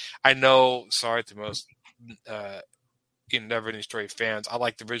 I know, sorry to most Neverending Story fans, I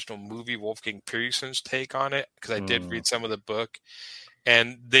like the original movie, Wolfgang Petersen's take on it, because I did read some of the book,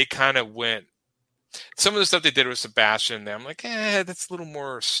 and they kind of went, some of the stuff they did with Sebastian, I'm like, that's a little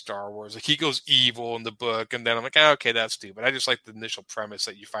more Star Wars. Like, he goes evil in the book, and then I'm like, okay, that's stupid. I just like the initial premise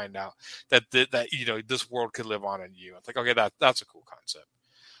that you find out that this world could live on in you. I'm like, okay, that's a cool concept.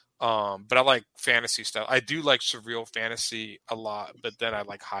 But I like fantasy stuff. I do like surreal fantasy a lot, but then I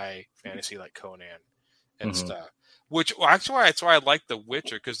like high fantasy like Conan and stuff. Which actually, that's why I like The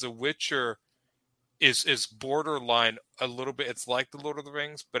Witcher, because The Witcher is borderline a little bit. It's like the Lord of the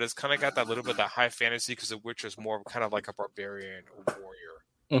Rings, but it's kind of got that little bit of that high fantasy, because The Witcher is more kind of like a barbarian or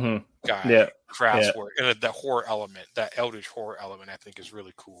warrior guy, crafts work, and that horror element, that eldritch horror element, I think is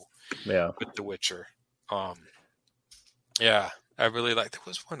really cool. Yeah, with The Witcher. Yeah, I really like. There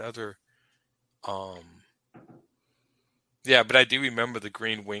was one other. Yeah, but I do remember the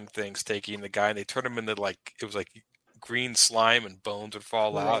green wing things taking the guy, and they turned him into like, it was like green slime and bones would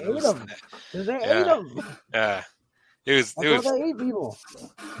fall out. They ate him. Yeah. It was, I thought they ate people.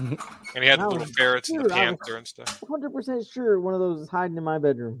 and he had the I little was ferrets and the sure, I was- panther and stuff. 100% sure one of those is hiding in my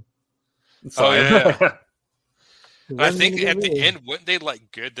bedroom. Oh, yeah. I Wasn't think gonna at get the me. end, wouldn't they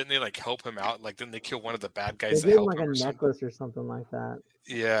like good? Didn't they like help him out? Like, didn't they kill one of the bad They guys to gave him help like him a or something? necklace or something like that.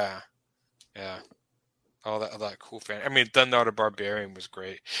 Yeah. All that cool fan. I mean, Thunder the Barbarian was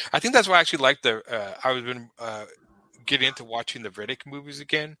great. I think that's why I actually like I've been getting into watching the Riddick movies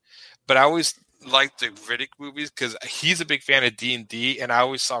again, but I always liked the Riddick movies because he's a big fan of D&D, and I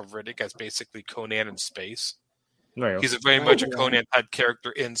always saw Riddick as basically Conan in space. There you go. He's a very much a Conan type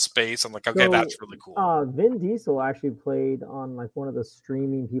character in space. I'm like, okay, So, that's really cool. Vin Diesel actually played on like one of the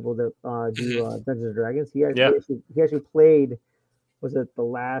streaming people that do Dungeons and Dragons. He actually played. Was it the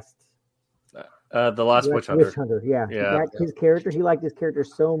last? The Last Witch Hunter. Yeah. His character. He liked his character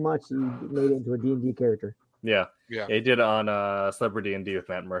so much he made it into a D&D character. Yeah. Yeah. He did it on Celebrity D&D with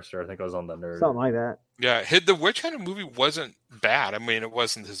Matt Mercer. I think it was on the Nerd. Something like that. Yeah, the Witch Hunter movie wasn't bad. I mean, it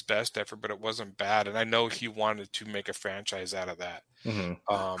wasn't his best effort, but it wasn't bad. And I know he wanted to make a franchise out of that.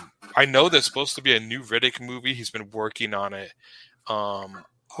 Mm-hmm. I know there's supposed to be a new Riddick movie. He's been working on it. I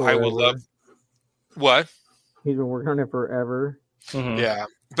would love what he's been working on it forever. Mm-hmm. Yeah,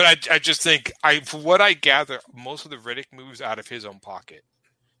 but I just think from what I gather, most of the Riddick moves out of his own pocket.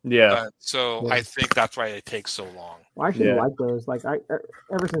 Yeah. I think that's why it takes so long. Well, I actually like those. Like I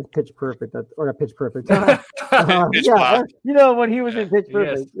ever since Pitch Perfect, or not Pitch Perfect. Pitch Black. You know when he was in Pitch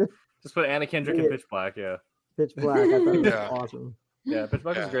Perfect. Yes. Just put Anna Kendrick in Pitch Black. Yeah. Pitch Black. I thought it was awesome. Yeah, Pitch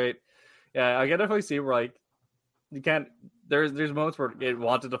Black is great. Yeah, I can definitely see where like you can't. There's moments where it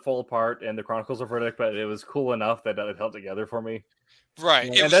wanted to fall apart and the Chronicles of Riddick, but it was cool enough that it held together for me.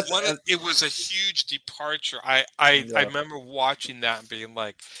 Right. Yeah. It was a huge departure. I remember watching that and being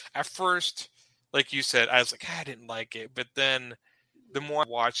like, at first, like you said, I was like, I didn't like it. But then the more I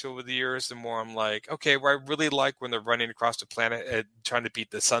watch over the years, the more I'm like, okay, well, I really like when they're running across the planet and trying to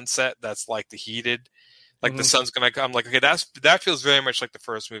beat the sunset. That's like the heated, like the sun's going to come. I'm like, okay, that feels very much like the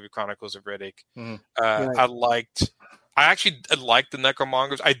first movie, Chronicles of Riddick. I actually liked the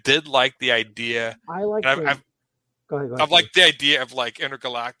Necromongers. I did like the idea. Go ahead. I like the idea of like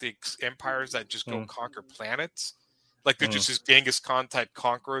intergalactic empires that just go conquer planets. Like they're just these Genghis Khan type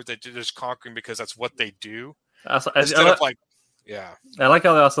conquerors that they're just conquering because that's what they do. I like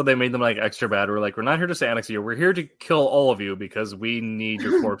how they made them like extra bad. We're like, we're not here to annex you. We're here to kill all of you because we need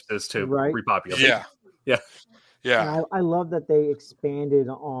your corpses to repopulate. Yeah. I love that they expanded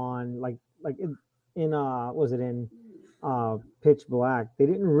on like in was it in Pitch Black, they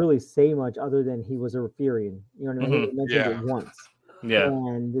didn't really say much other than he was a Rafirian. You know what I mean? They mentioned it once. Yeah.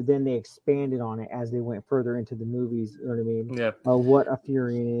 And then they expanded on it as they went further into the movies. You know what I mean? Yeah. What a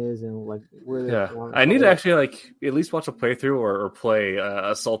Furian is and like where they I need to actually like at least watch a playthrough or play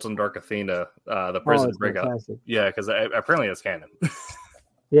Assault on Dark Athena, the prison breakout. Fantastic. Yeah, because apparently it's canon.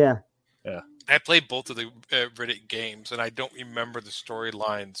 Yeah. I played both of the Riddick games, and I don't remember the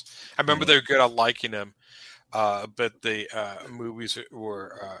storylines. I remember they were good. I liking them. But the movies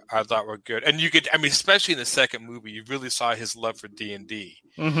I thought were good, and especially in the second movie, you really saw his love for D&D.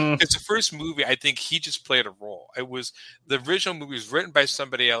 It's the first movie I think he just played a role. It was the original movie was written by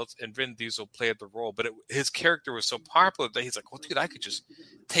somebody else, and Vin Diesel played the role. But his character was so popular that he's like, "Well, dude, I could just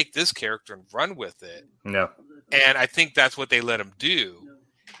take this character and run with it." Yeah, and I think that's what they let him do.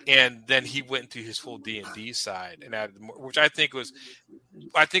 And then he went into his full D&D side and added more, which I think it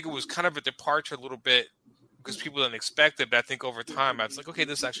was kind of a departure a little bit. Because people didn't expect it, but I think over time I was like, okay,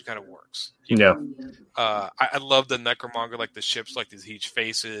 this actually kind of works. I love the Necromonger, like the ships, like these huge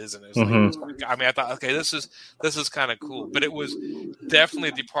faces, and I thought, okay, this is kind of cool. But it was definitely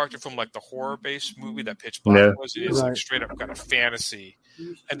a departure from like the horror-based movie that Pitch Black was. It is like straight up kind of fantasy,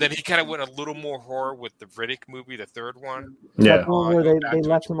 and then he kind of went a little more horror with the Riddick movie, the third one. Yeah, where they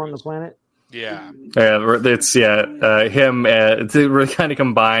left him on the planet. Yeah, it's him. To really kind of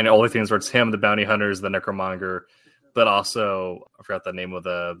combine all the things where it's him, the bounty hunters, the Necromonger, but also I forgot the name of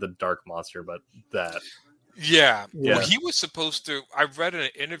the dark monster, but that. Yeah. Well, he was supposed to. I read in an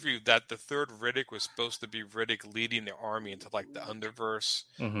interview that the third Riddick was supposed to be Riddick leading the army into like the Underverse,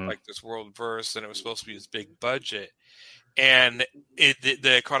 like this world verse, and it was supposed to be his big budget. And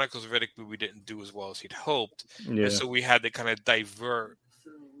the Chronicles of Riddick movie didn't do as well as he'd hoped, and so we had to kind of divert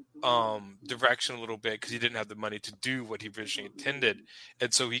direction a little bit because he didn't have the money to do what he originally intended,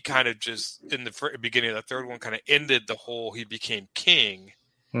 and so he kind of just in the beginning of the third one kind of ended the whole he became king,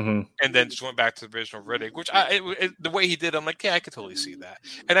 and then just went back to the original Riddick, which the way he did, I'm like, yeah, I could totally see that.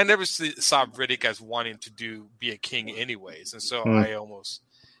 And I never saw Riddick as wanting to be a king anyways, and so I'm like,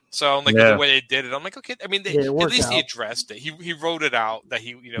 the way they did it, I'm like, okay, I mean, at least he addressed it. He wrote it out that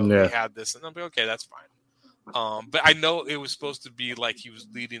he had this, and I'm like, okay, that's fine. But I know it was supposed to be like he was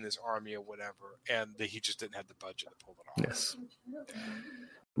leading this army or whatever, and that he just didn't have the budget to pull it off. Yes.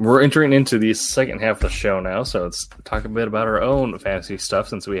 We're entering into the second half of the show now, so let's talk a bit about our own fantasy stuff,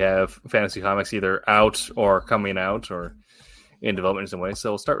 since we have fantasy comics either out or coming out or in development in some way.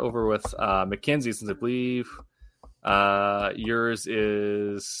 So we'll start over with Mackenzie, since I believe yours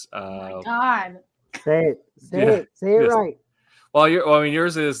is... oh my God. Say it right. Well,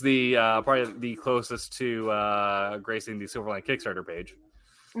 yours is the probably the closest to gracing the Silverline Kickstarter page.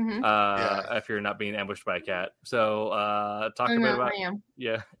 Mm-hmm. If you're not being ambushed by a cat. So talk a bit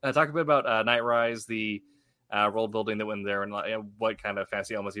about Nightrise, the world building that went there, and what kind of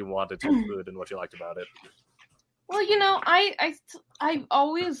fantasy elements you wanted to include and what you liked about it. Well, I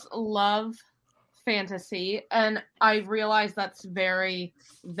always love fantasy, and I realize that's very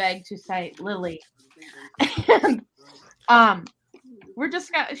vague to say, Lily. And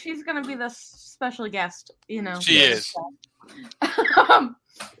she's gonna be the special guest, She is.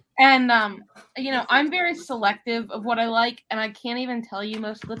 And I'm very selective of what I like, and I can't even tell you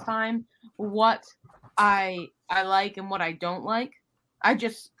most of the time what I like and what I don't like. I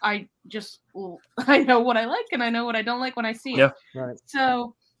know what I like and I know what I don't like when I see it. Yeah. Right.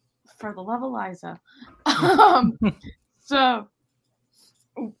 So, for the love of Liza,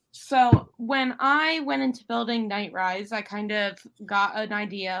 so when I went into building Nightrise, I kind of got an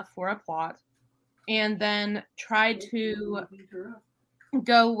idea for a plot, and then tried to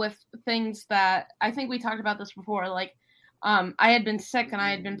go with things that I think we talked about this before. Like, I had been sick and I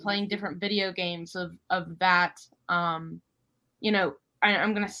had been playing different video games of that. I'm going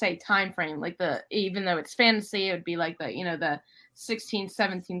to say time frame, like even though it's fantasy, it would be like the 16th,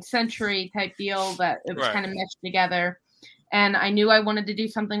 17th century type deal that it was kind of meshed together. And I knew I wanted to do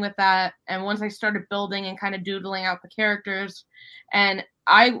something with that. And once I started building and kind of doodling out the characters, and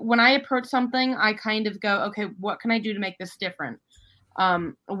when I approach something, I kind of go, okay, what can I do to make this different?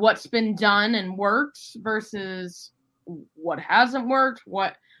 What's been done and works versus what hasn't worked?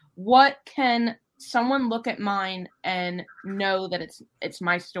 What can someone look at mine and know that it's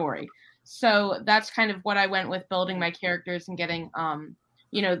my story? So that's kind of what I went with, building my characters and getting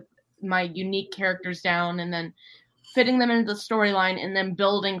my unique characters down, and then fitting them into the storyline, and then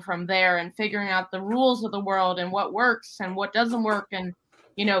building from there and figuring out the rules of the world and what works and what doesn't work. And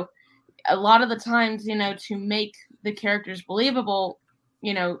a lot of the times, to make the characters believable,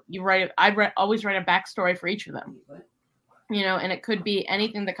 always write a backstory for each of them, and it could be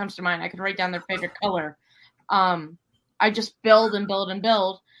anything that comes to mind. I could write down their favorite color. I just build and build and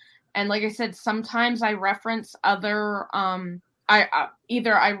build. And like I said, sometimes I reference other, I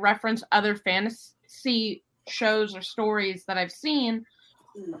reference other fantasy shows or stories that I've seen,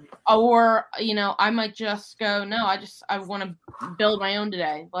 or I might just go, no, I want to build my own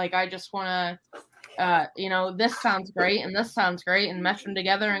today. Like, I just want to this sounds great and this sounds great, and mesh them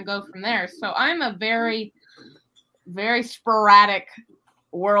together and go from there. So I'm a very, very sporadic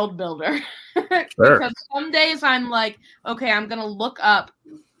world builder. Sure. Because some days I'm like, okay, I'm gonna look up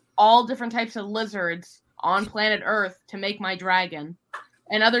all different types of lizards on planet Earth to make my dragon.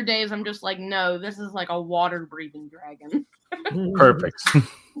 And other days I'm just like, no, this is like a water breathing dragon. Perfect.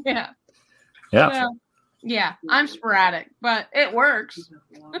 Yeah. Yeah. So, yeah, I'm sporadic, but it works.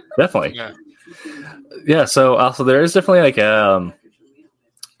 Definitely. Yeah. Yeah. So also there is definitely like a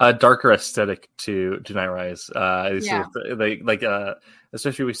darker aesthetic to Nightrise.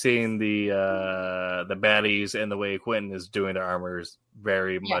 Especially we've seen the baddies and the way Quentin is doing their armor is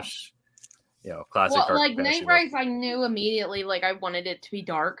very much, classic. Well, dark like fantasy Nightrise, I knew immediately, like, I wanted it to be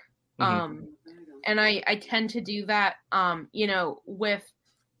dark. Mm-hmm. And I tend to do that, with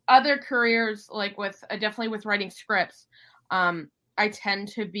other careers, like definitely with writing scripts. I tend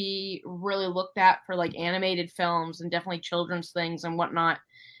to be really looked at for like animated films and definitely children's things and whatnot.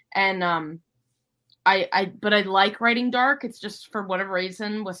 And but I like writing dark. It's just, for whatever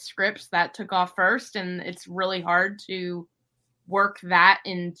reason, with scripts that took off first, and it's really hard to work that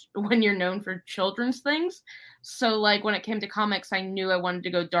in when you're known for children's things. So like when it came to comics, I knew I wanted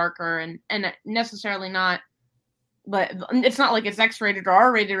to go darker, and necessarily not, but it's not like it's X-rated or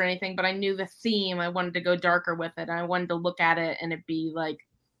R-rated or anything, but I knew the theme. I wanted to go darker with it. And I wanted to look at it and it be like,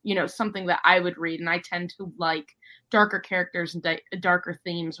 something that I would read. And I tend to like darker characters and darker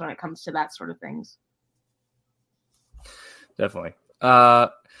themes when it comes to that sort of things. Definitely. So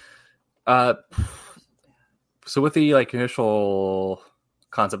with the like initial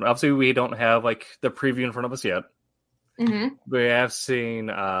concept, obviously we don't have like the preview in front of us yet. Mm-hmm. We have seen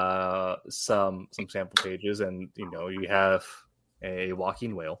some sample pages, and you have a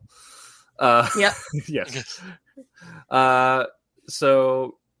walking whale. Yep. Yes.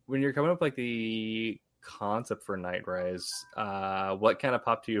 So when you're coming up like the concept for Nightrise, what kind of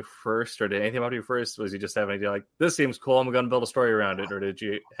popped to you first, or did anything pop to you first? Was you just have an idea like, this seems cool, I'm going to build a story around it, or did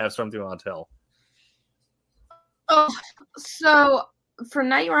you have something you want to tell? Oh, so for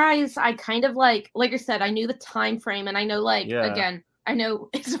Nightrise, I kind of like I said, I knew the time frame, and I know again, I know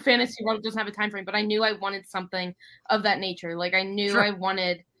it's a fantasy world, it doesn't have a time frame, but I knew I wanted something of that nature. Like I knew I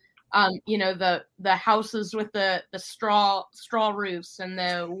wanted the houses with the straw roofs and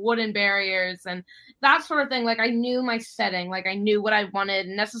the wooden barriers and that sort of thing. Like I knew my setting, like I knew what I wanted.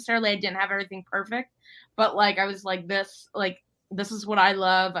 Necessarily I didn't have everything perfect, but like I was like this is what I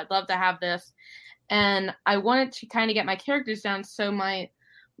love. I'd love to have this. And I wanted to kind of get my characters down. So my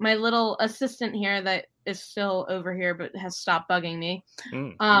little assistant here that is still over here but has stopped bugging me.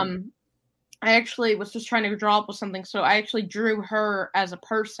 I actually was just trying to draw up with something, so I actually drew her as a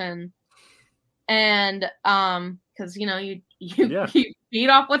person, and because you feed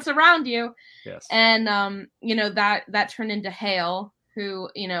off what's around you, yes, and that turned into Hale, who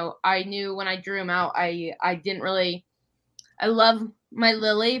I knew when I drew him out, I love my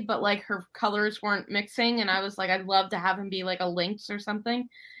Lily, but like her colors weren't mixing, and I was like, I'd love to have him be like a lynx or something,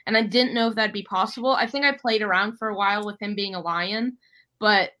 and I didn't know if that'd be possible. I think I played around for a while with him being a lion.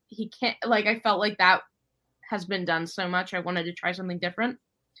 But he can't, like, I felt like that has been done so much. I wanted to try something different.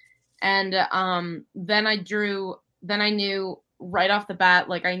 And then I knew right off the bat,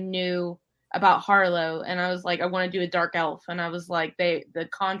 like, I knew about Harlow. And I was like, I want to do a dark elf. And I was like, the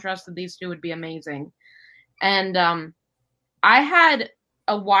contrast of these two would be amazing. And I had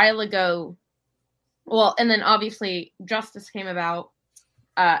a while ago, well, and then obviously Justice came about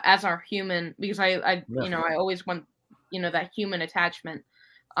as our human, because I always want, that human attachment.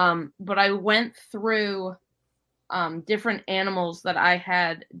 But I went through different animals that I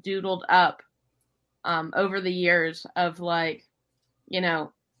had doodled up over the years of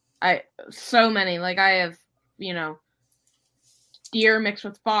so many. Like I have, deer mixed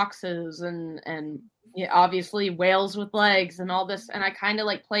with foxes and obviously whales with legs and all this. And I kind of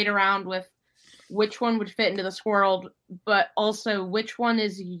like played around with which one would fit into this world, but also which one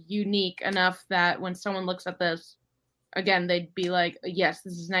is unique enough that when someone looks at this, again, they'd be like, yes,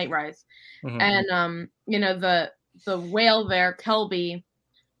 this is Nightrise. Mm-hmm. And, the whale there, Kelby,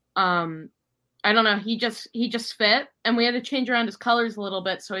 I don't know, he just fit, and we had to change around his colors a little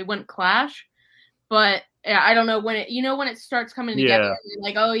bit so he wouldn't clash. But yeah, I don't know when it starts coming together,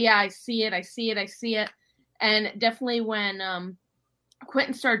 like, oh yeah, I see it. And definitely when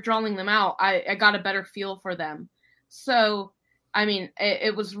Quentin started drawing them out, I got a better feel for them. So, I mean,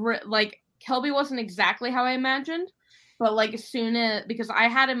 it was like Kelby wasn't exactly how I imagined. But like as soon as, because I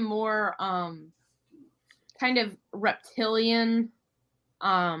had him more kind of reptilian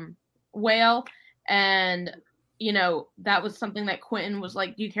whale, and that was something that Quentin was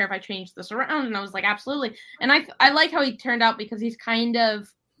like, do you care if I change this around? And I was like, absolutely. And I like how he turned out, because he's kind of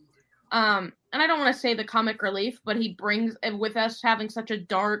and I don't want to say the comic relief, but he brings, with us having such a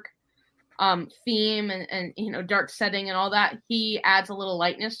dark theme and dark setting and all that, he adds a little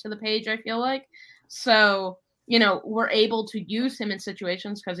lightness to the page, I feel like. So we're able to use him in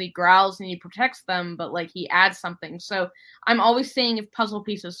situations because he growls and he protects them, but like he adds something. So I'm always seeing if puzzle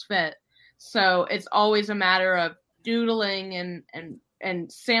pieces fit. So it's always a matter of doodling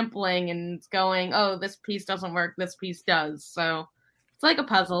and sampling and going, oh, this piece doesn't work, this piece does. So it's like a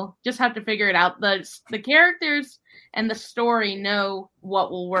puzzle. Just have to figure it out. The characters and the story know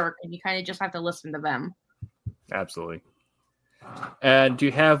what will work, and you kind of just have to listen to them. Absolutely. And do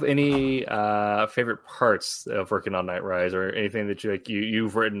you have any favorite parts of working on Nightrise, or anything that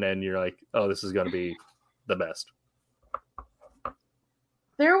you've written and you're like, oh, this is going to be the best?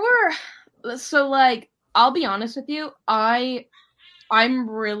 There were, so like, I'll be honest with you, I'm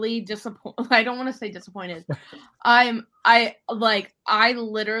really disappointed. I don't want to say disappointed. I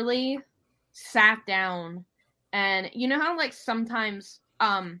literally sat down, and how like sometimes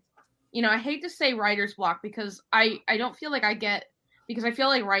I hate to say writer's block, because I don't feel like because I feel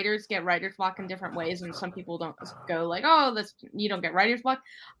like writers get writer's block in different ways, and some people don't go like, oh, you don't get writer's block.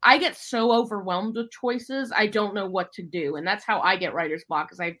 I get so overwhelmed with choices, I don't know what to do, and that's how I get writer's block,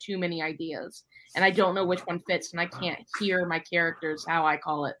 because I have too many ideas, and I don't know which one fits, and I can't hear my characters, how I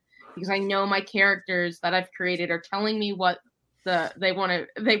call it, because I know my characters that I've created are telling me what they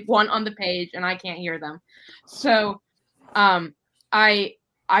want on the page, and I can't hear them. So,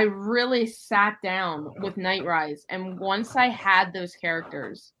 I really sat down with Nightrise, and once I had those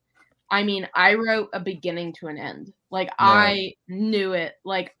characters, I mean, I wrote a beginning to an end. Like, no. I knew it.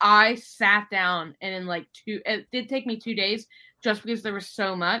 Like, I sat down, and in like it did take me 2 days, just because there was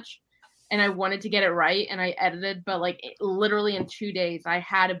so much, and I wanted to get it right, and I edited, but like literally in 2 days, I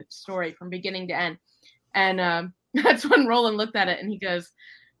had a story from beginning to end. And that's when Roland looked at it and he goes,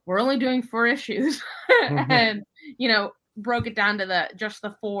 "We're only doing 4 issues," and broke it down to just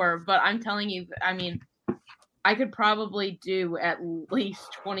the 4. But I'm telling you, I mean, I could probably do at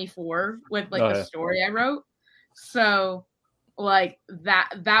least 24 with the story I wrote. So like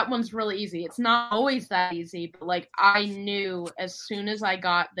that one's really easy. It's not always that easy, but like I knew as soon as I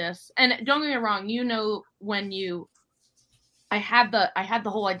got this, and don't get me wrong, when I had the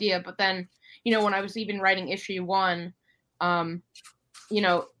whole idea, but then when I was even writing issue 1, I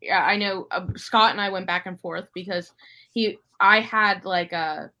know Scott and I went back and forth because I had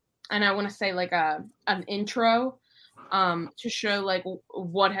and I want to say an intro to show like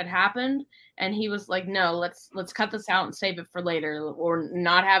what had happened, and he was like, "No, let's cut this out and save it for later, or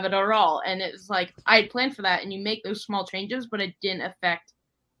not have it at all." And it's like I had planned for that, and you make those small changes, but it didn't affect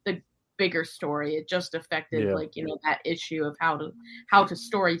the bigger story. It just affected that issue of how to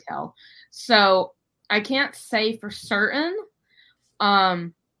story tell. So I can't say for certain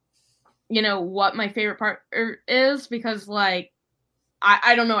what my favorite part is, because like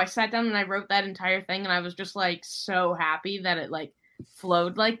I don't know, I sat down and I wrote that entire thing and I was just like so happy that it like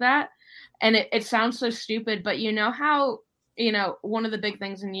flowed like that. And it sounds so stupid, but how one of the big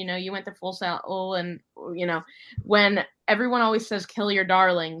things, and you went to Full Sail, and when everyone always says kill your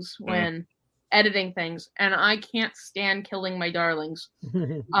darlings when editing things, and I can't stand killing my darlings.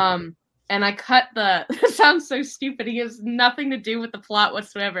 And I cut it sounds so stupid, he has nothing to do with the plot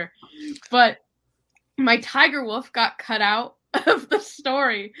whatsoever, but my Tiger Wolf got cut out of the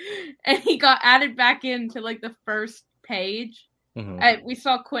story and he got added back into like the first page. We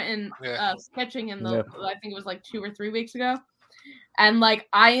saw Quentin sketching in I think it was like 2 or 3 weeks ago, and like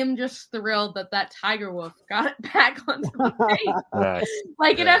I am just thrilled that Tiger Wolf got it back onto the page. Nice.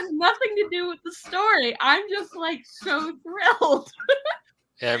 Like it has nothing to do with the story. I'm just like so thrilled.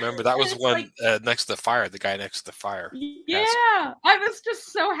 Yeah, I remember that was one next to the fire. The guy next to the fire. Yeah, I was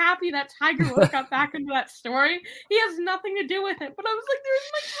just so happy that Tiger Wolf got back into that story. He has nothing to do with it, but I was like,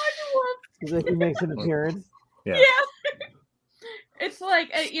 "There's my Tiger Wolf." He's like, he makes an appearance. Yeah. It's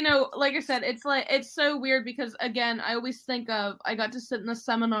like like I said, it's so weird because again, I always think of I got to sit in a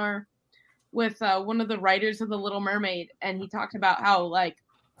seminar with one of the writers of The Little Mermaid, and he talked about how like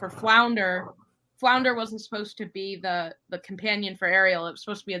for Flounder wasn't supposed to be the companion for Ariel. It was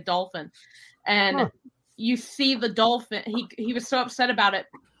supposed to be a dolphin. And you see the dolphin. He was so upset about it.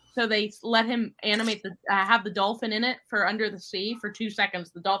 So they let him animate have the dolphin in it for Under the Sea for 2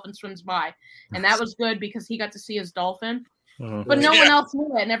 seconds. The dolphin swims by. And that was good because he got to see his dolphin. But no one else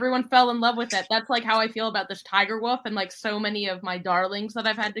knew it, and everyone fell in love with it. That's like how I feel about this Tiger Wolf and like so many of my darlings that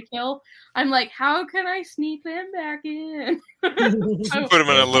I've had to kill. I'm like, how can I sneak them back in? Put them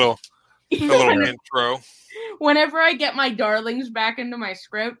in a little intro. Whenever I get my darlings back into my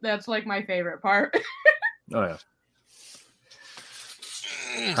script, that's like my favorite part. Oh yeah.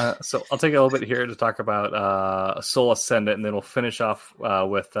 So I'll take a little bit here to talk about Soul Ascendant, and then we'll finish off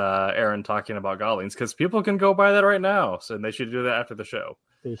with Aaron talking about Goblins, because people can go buy that right now, so they should do that after the show.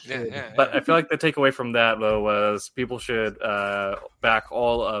 They should. But I feel like the takeaway from that, though, was people should back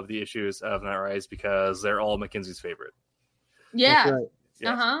all of the issues of Nightrise because they're all Mackenzie's favorite. Yeah. That's right.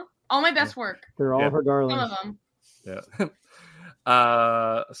 Yeah. All my best work. They're all her darlings. Some of them. Yeah.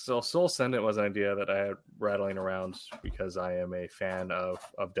 So Soul Ascendant was an idea that I had rattling around because I am a fan of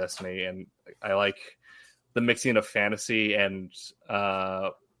Destiny, and I like the mixing of fantasy and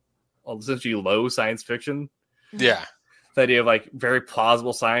essentially low science fiction. Yeah. The idea of like very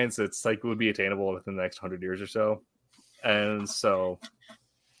plausible science that's like would be attainable within the next 100 years or so. And so,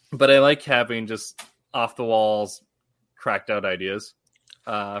 but I like having just off the walls, cracked out ideas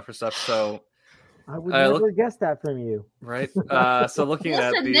for stuff. So I would never guess that from you. Right. So looking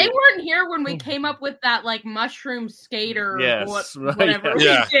Listen, at they weren't here when we came up with that like mushroom skater whatever we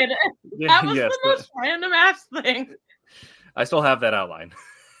Yeah. did. That was the most random ass thing. I still have that outline.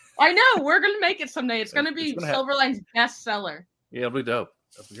 I know. We're going to make it someday. It's going to be Silverline's bestseller. Yeah, it'll be dope.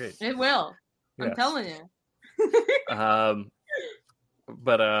 That'll be great. It will. Yes. I'm telling you.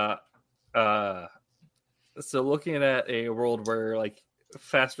 So looking at a world where like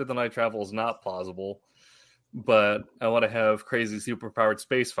faster than light travel is not plausible, but I want to have crazy superpowered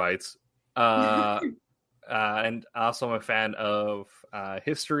space fights. And also I'm a fan of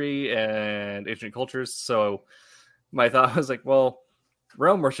history and ancient cultures. So my thought was like, well,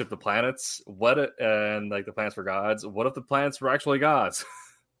 Rome worshiped the planets. And like the planets were gods. What if the planets were actually gods?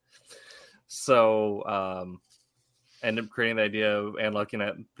 So ended up creating the idea of, and looking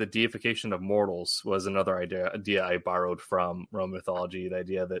at the deification of mortals was another idea I borrowed from Roman mythology. The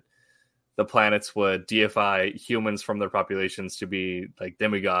idea that the planets would deify humans from their populations to be like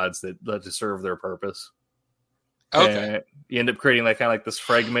demigods that to serve their purpose. Okay. And you end up creating like kind of like this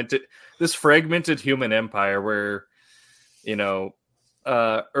fragmented human empire where, you know,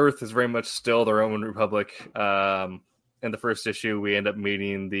 Earth is very much still the Roman Republic. In the first issue, we end up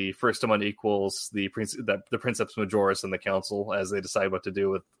meeting the first among equals, the Princeps Majoris and the Council as they decide what to do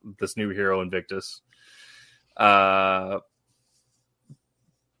with this new hero Invictus. The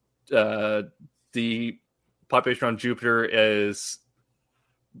population on Jupiter is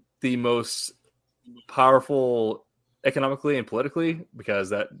the most powerful economically and politically because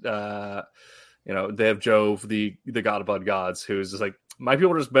that you know, they have Jove, the god above gods, who's just like, my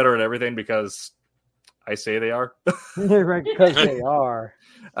people are just better at everything because I say they are. Right, because they are.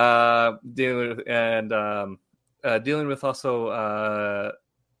 Dealing with also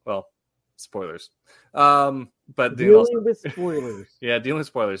well, spoilers. But dealing with spoilers. Yeah, dealing with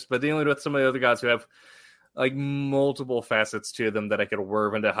spoilers, but dealing with some of the other gods who have like multiple facets to them that I could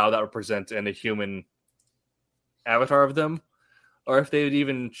worm into how that would present in a human avatar of them, or if they would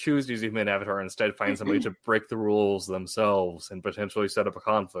even choose to use a human avatar and instead find somebody to break the rules themselves and potentially set up a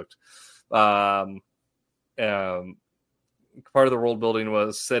conflict. Part of the world building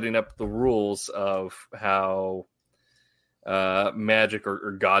was setting up the rules of how magic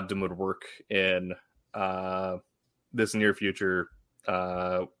or goddom would work in this near future,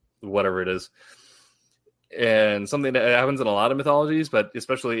 whatever it is. And something that happens in a lot of mythologies, but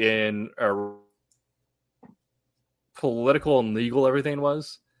especially in political and legal, everything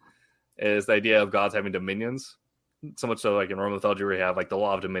is the idea of gods having dominions. So much so, like in Roman mythology, we have like the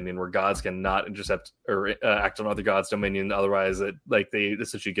law of dominion, where gods cannot intercept or act on other gods' dominion, otherwise, they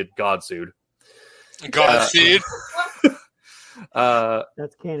essentially get God sued. God sued.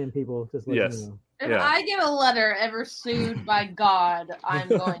 That's canon, people. Just let yes. you know. If I get a letter ever sued by God, I'm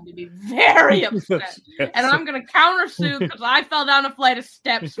going to be very upset. Yes. And I'm going to countersue because I fell down a flight of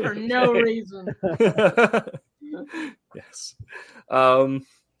steps for no reason. Yes.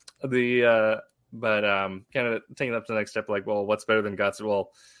 But kind of taking it up to the next step, like, well, what's better than gods?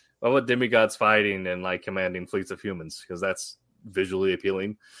 Well, what demigods fighting and like commanding fleets of humans? Because that's visually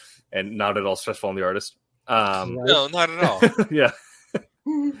appealing and not at all stressful on the artist. No, not at all. Yeah.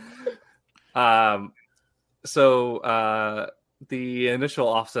 So the initial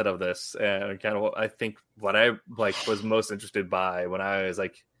offset of this and kind of what I like was most interested by when I was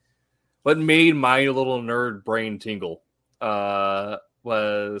like, what made my little nerd brain tingle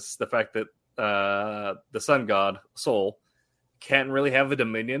was the fact that the sun god Sol can't really have a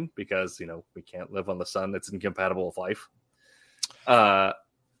dominion because, you know, we can't live on the sun. It's incompatible with life.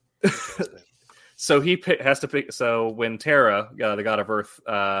 So he has to pick. So when Terra, the god of Earth,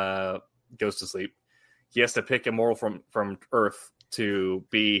 goes to sleep, he has to pick a mortal from Earth to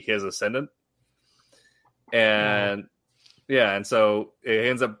be his ascendant. And and so it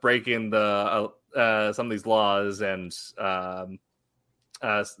ends up breaking the some of these laws, and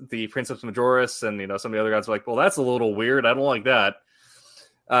the Princeps Majoris and, you know, some of the other gods are like, well, that's a little weird. I don't like that.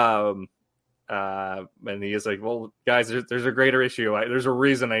 And he is like, well, guys, there's a greater issue. There's a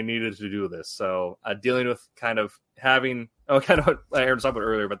reason I needed to do this. So dealing with kind of having, kind of what I heard talk about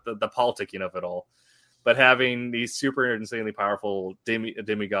earlier, but the politicking of it all, but having these super insanely powerful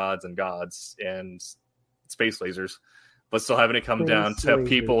demigods and gods and space lasers, but still having it come down to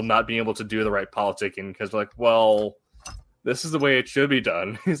people not being able to do the right politicking because they're like, well, this is the way it should be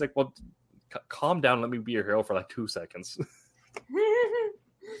done. He's like, well, calm down. Let me be your hero for like 2 seconds.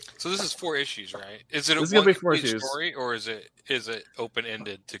 So this is 4 issues, right? Is it this a one issues. Story, or is it open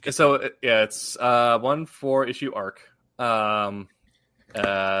ended? So yeah, it's 1 4-issue arc,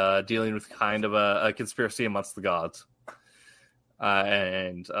 dealing with kind of a conspiracy amongst the gods,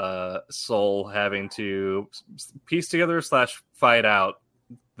 and Sol having to piece together / fight out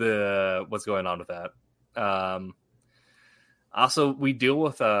what's going on with that. Also, we deal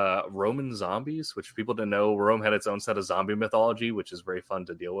with Roman zombies, which people didn't know. Rome had its own set of zombie mythology, which is very fun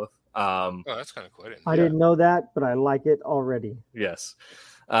to deal with. Oh, that's kind of cool. I didn't know that, but I like it already. Yes.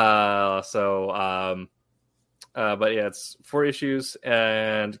 But yeah, it's 4 issues,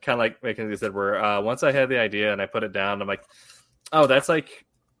 and kind of like Mackenzie said, where once I had the idea and I put it down, I'm like, oh, that's like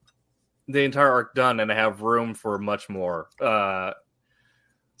the entire arc done, and I have room for much more.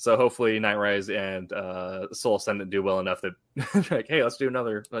 So hopefully Nightrise and Soul Ascendant do well enough that like, hey, let's do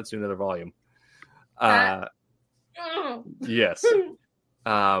another volume. Yes.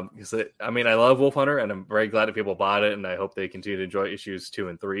 Because I love Wolf Hunter, and I'm very glad that people bought it, and I hope they continue to enjoy issues 2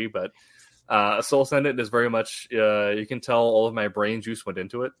 and 3. But Soul Ascendant is very much you can tell all of my brain juice went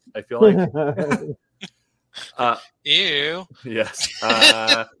into it, I feel like. Ew. Yes.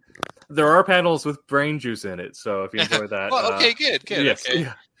 There are panels with brain juice in it, so if you enjoy that. Well, okay, good. Yes. Okay.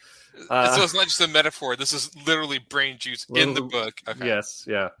 Yeah. So it's not just a metaphor. This is literally brain juice in the book. Okay. Yes,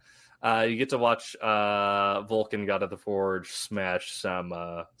 yeah. You get to watch Vulcan, God of the Forge, smash some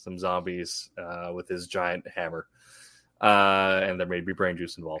zombies with his giant hammer, and there may be brain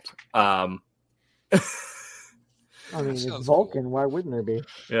juice involved. I mean, it's Vulcan. Cool. Why wouldn't there be?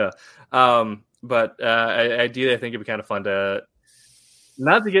 Yeah. But ideally, I think it'd be kind of fun to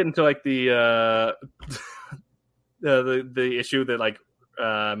not to get into like the issue that like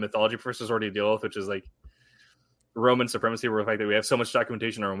mythology professors already deal with, which is like Roman supremacy, where the fact that we have so much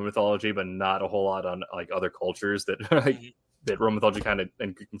documentation on Roman mythology, but not a whole lot on like other cultures that like that Roman mythology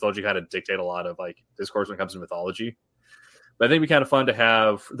and Greek mythology kind of dictate a lot of like discourse when it comes to mythology. But I think it'd be kind of fun to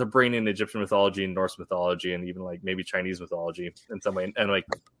have the brain in Egyptian mythology and Norse mythology and even like maybe Chinese mythology in some way. And like,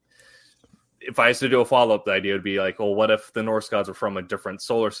 if I was to do a follow-up, the idea would be like, well, what if the Norse gods were from a different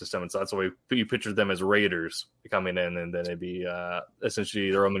solar system? And so that's why you pictured them as raiders coming in, and then it'd be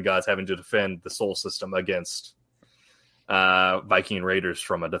essentially the Roman gods having to defend the solar system against Viking raiders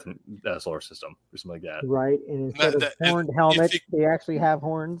from a different solar system or something like that. Right, and instead of horned helmets, they actually have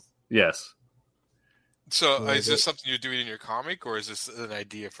horns. Yes. So is this something you're doing in your comic, or is this an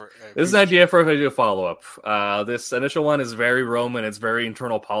idea for... This is an idea for if I do a follow-up. This initial one is very Roman. It's very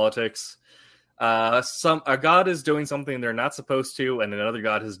internal politics. A god is doing something they're not supposed to, and another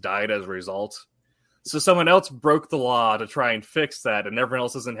god has died as a result. So someone else broke the law to try and fix that, and everyone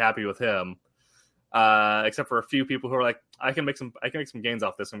else isn't happy with him. Except for a few people who are like, I can make some gains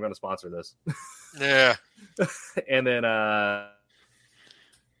off this. I'm going to sponsor this. Yeah. And then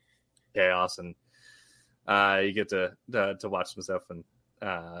chaos, and you get to watch some stuff, and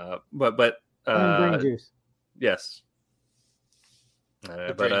but brain juice. Yes.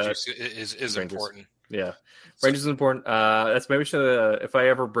 Brain juice is important. Yeah, brain juice is important. That's maybe should if I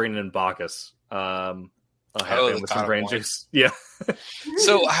ever bring in Bacchus. I'll have him with some brain juice. Yeah.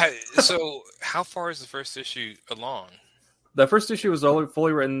 So how far is the first issue along? The first issue was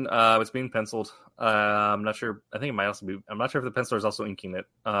fully written. It's being penciled. I'm not sure. I think it might also be. I'm not sure if the penciler is also inking it.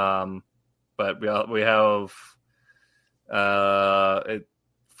 But we have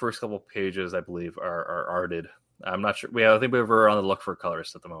first couple pages, I believe, are arted. I'm not sure. I think we're on the look for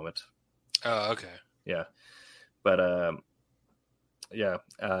colorists at the moment. Oh, okay. Yeah, but I'm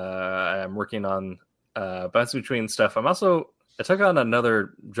working on bouncing between stuff. I took on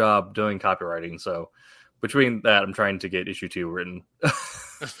another job doing copywriting, so between that, I'm trying to get issue 2 written.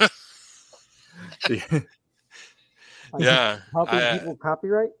 Yeah, helping people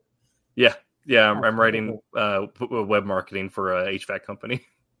copyright. Yeah. I'm writing web marketing for a HVAC company.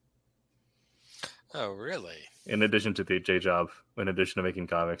 Oh, really? In addition to the day job, in addition to making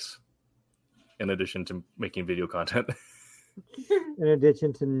comics, in addition to making video content. In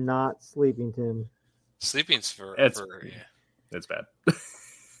addition to not sleeping, Tim. Sleeping's it's bad.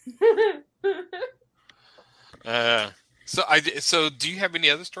 So do you have any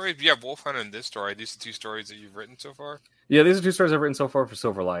other stories? You have Wolf Hunter in this story. These are 2 stories that you've written so far? Yeah, these are 2 stories I've written so far for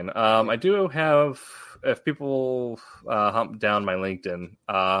Silverline. I do have, if people hump down my LinkedIn,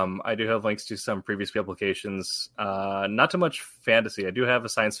 I do have links to some previous publications. Not too much fantasy. I do have a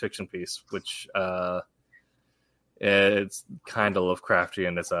science fiction piece, which it's kind of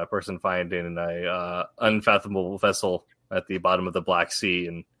Lovecraftian. It's a person finding a unfathomable vessel at the bottom of the Black Sea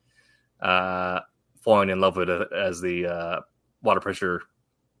and falling in love with it as the water pressure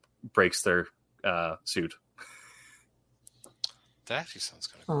breaks their suit. That actually sounds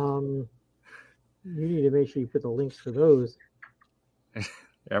kind of cool. You need to make sure you put the links for those.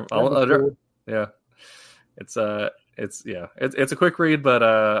 Yeah, it's a quick read, but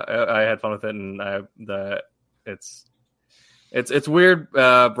I had fun with it, and it's weird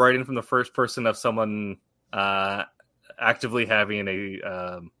writing from the first person of someone actively having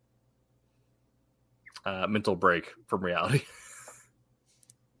a mental break from reality.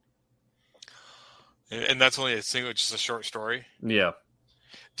 And that's only just a short story? Yeah.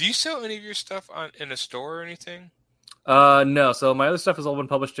 Do you sell any of your stuff in a store or anything? No. So my other stuff has all been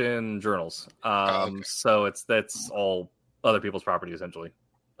published in journals. Okay. So that's all other people's property, essentially.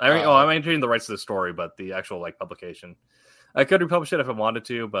 I'm maintaining the rights to the story, but the actual publication, I could republish it if I wanted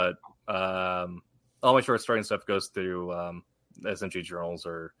to, but all my short story and stuff goes through essentially journals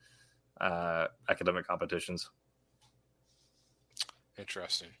or academic competitions.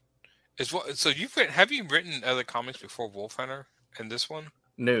 Interesting. So have you written other comics before Wolf Hunter and this one?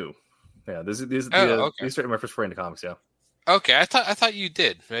 No. Yeah, these are my first foray into comics. Yeah. Okay, I thought you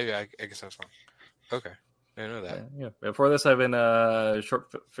did. Maybe I guess I was wrong. Okay, I know that. Yeah. Before this, I've been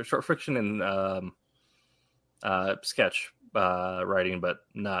short fiction and sketch writing, but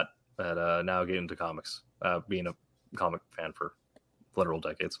not now getting into comics. Being a comic fan for literal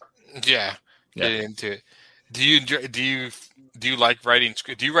decades. Yeah, get into it. Do you like writing?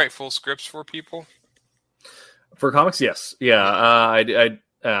 Do you write full scripts for people? For comics, yes, yeah.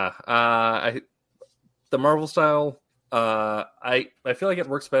 The Marvel style. I feel like it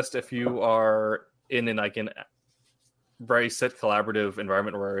works best if you are in an very set collaborative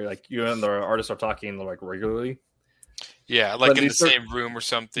environment where like you and the artists are talking like regularly. Yeah, like in the same room or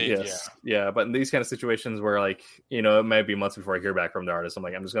something. Yes, yeah. But in these kind of situations where like it might be months before I hear back from the artist, I'm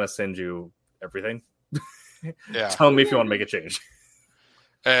like, I'm just gonna send you everything. Yeah. Tell me if you want to make a change.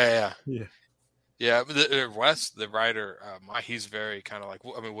 Yeah. Wes, the writer, he's very kind of like,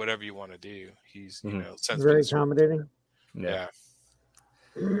 I mean, whatever you want to do, he's very accommodating. Yeah.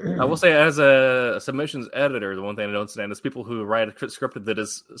 I will say, as a submissions editor, the one thing I don't stand is people who write a script that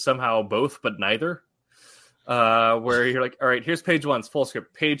is somehow both but neither. Where you're like, all right, here's page 1, it's full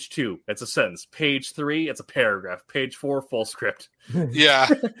script. Page 2, it's a sentence. Page 3, it's a paragraph. Page 4, full script. Yeah.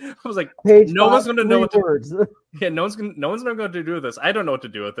 I was like, page no 5, one's going to know what words. no one's going to do with this. I don't know what to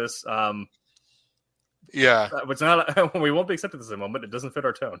do with this. Yeah. It's not. We won't be accepted at this moment. It doesn't fit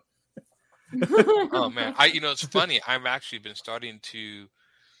our tone. Oh man, it's funny. I've actually been starting to.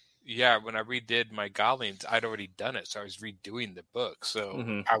 Yeah, when I redid my Goblins, I'd already done it, so I was redoing the book.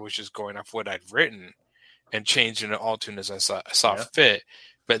 So I was just going off what I'd written and changing it all to as I saw fit.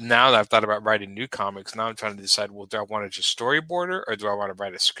 But now that I've thought about writing new comics, now I'm trying to decide, well, do I want to just storyboard it, or do I want to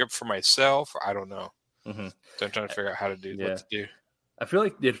write a script for myself? Or I don't know. So I'm trying to figure out how to do what to do. I feel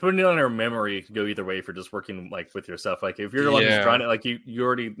like putting it on your memory, it could go either way if you're just working like with yourself. Like if you're the one who's drawing it, like you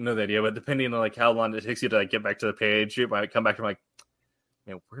already know the idea, but depending on like how long it takes you to like, get back to the page, you might come back and like,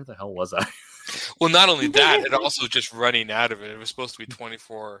 man, where the hell was I? Well, not only that, it also just running out of it. It was supposed to be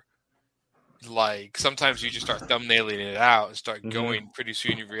 24. Like sometimes you just start thumbnailing it out and start going. Pretty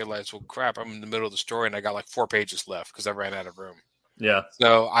soon you realize, well, crap, I'm in the middle of the story and I got like 4 pages left because I ran out of room. Yeah.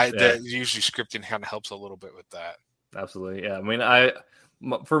 So usually scripting kind of helps a little bit with that. Absolutely. Yeah. I mean,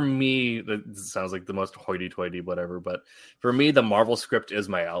 for me, it sounds like the most hoity-toity, whatever. But for me, the Marvel script is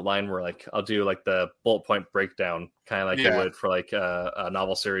my outline where like I'll do like the bullet point breakdown, kind of like you would for like a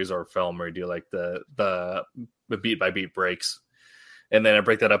novel series or a film, where you do like the beat by beat breaks. And then I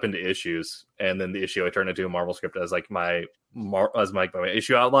break that up into issues, and then the issue I turn into a Marvel script as like my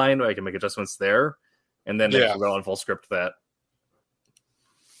issue outline. Where I can make adjustments there, and then I can go on full script that.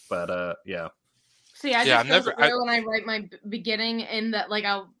 But yeah. See, I just when I write my beginning, in that like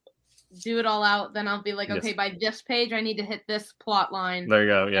I'll do it all out. Then I'll be like, okay, by this page I need to hit this plot line. There you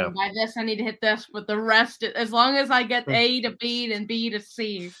go. Yeah. And by this I need to hit this, but the rest, as long as I get A to B and B to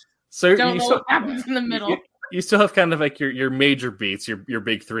C, so don't know what happens in the middle. You still have kind of like your major beats, your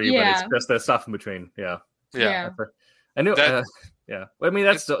big 3, but it's just that stuff in between. Yeah. I knew. Yeah. I mean,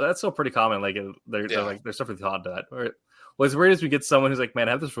 that's still pretty common. Like there's something thought to that. What's weird is we get someone who's like, man,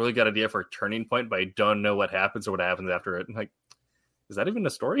 I have this really good idea for a turning point, but I don't know what happens or what happens after it. I'm like, is that even a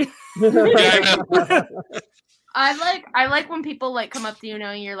story? I like when people like come up to you,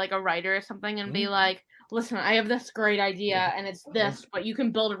 you're like a writer or something, and be like, listen, I have this great idea and it's this, but you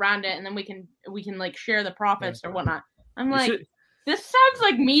can build around it, and then we can like share the profits or whatnot. I'm like, this sounds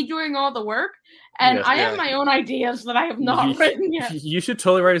like me doing all the work, and I have my own ideas that I have not written yet. You should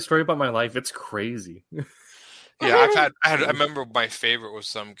totally write a story about my life. It's crazy. Yeah, I remember my favorite was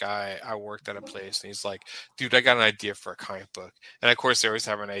some guy I worked at a place, and he's like, dude, I got an idea for a comic book. And of course, they always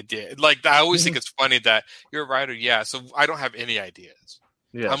have an idea. Like, I always think it's funny that you're a writer. Yeah, so I don't have any ideas.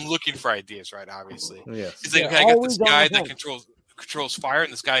 Yeah. I'm looking for ideas, right? Obviously. Yes. He's like, okay, I got this guy that controls fire,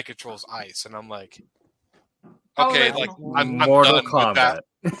 and this guy controls ice. And I'm like, okay, like, I'm done with that.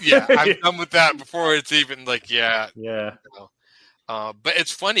 Yeah, I'm done with that before it's even like, yeah. But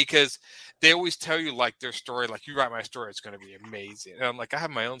it's funny because they always tell you like their story, like you write my story, it's going to be amazing. And I'm like, I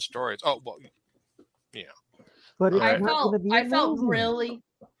have my own stories. Oh, well, But I felt really,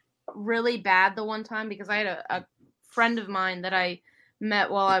 really bad the one time because I had a friend of mine that I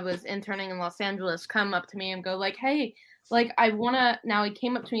met while I was interning in Los Angeles come up to me and go like, hey, like I want to, now he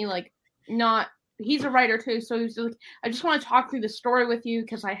came up to me like, he's a writer too. So he's like, I just want to talk through the story with you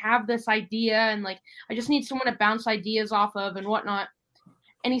because I have this idea and like, I just need someone to bounce ideas off of and whatnot.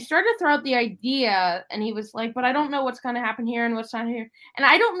 And he started to throw out the idea and he was like, but I don't know what's going to happen here and what's not here. And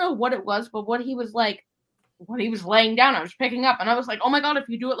I don't know what it was, but what he was laying down, I was picking up and I was like, oh my God, if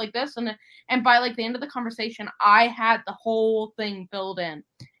you do it like this. And by like the end of the conversation, I had the whole thing filled in.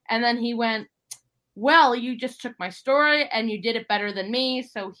 And then he went, well, you just took my story and you did it better than me.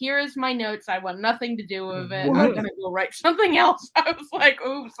 So here is my notes. I want nothing to do with it. I'm going to go write something else. I was like,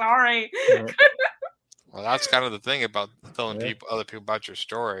 oh, sorry. Well, that's kind of the thing about telling other people about your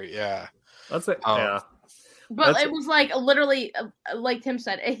story. Yeah. That's it. Yeah. But it was like literally, like Tim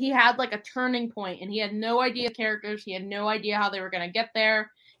said, he had like a turning point, and he had no idea characters. He had no idea how they were going to get there.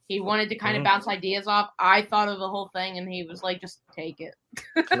 He wanted to kind of bounce ideas off. I thought of the whole thing, and he was like, "Just take it."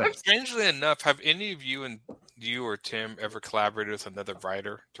 Strangely enough, have any of you or Tim ever collaborated with another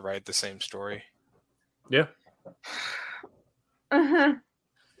writer to write the same story? Yeah.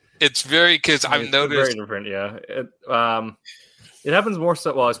 It's very because I've noticed very different. Yeah. It happens more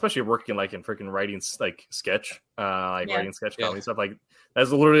so, well, especially working like in freaking writing like sketch, writing sketch comedy stuff. Like that's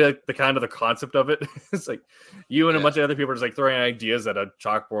literally like the kind of the concept of it. It's like you and a bunch of other people are just like throwing ideas at a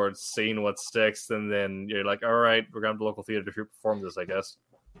chalkboard, seeing what sticks, and then you're like, all right, we're going to local theater to perform this, I guess.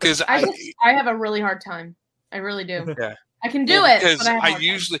 Because I have a really hard time. I really do. Yeah. I can do it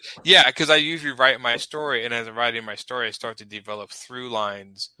because I usually write my story, and as I'm writing my story, I start to develop through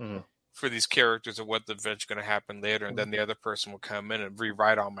lines. For these characters of what the event's going to happen later, and then the other person will come in and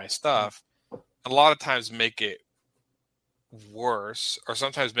rewrite all my stuff. A lot of times make it worse, or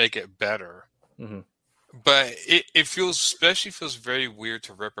sometimes make it better. But it feels very weird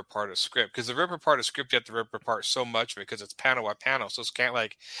to rip apart a script, because to rip apart a script, you have to rip apart so much of it because it's panel by panel. So it's I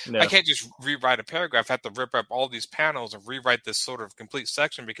can't just rewrite a paragraph. I have to rip up all these panels and rewrite this sort of complete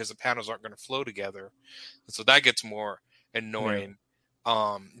section because the panels aren't going to flow together. And so that gets more annoying. Yeah.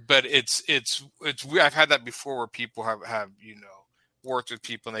 But it's weird. I've had that before where people have worked with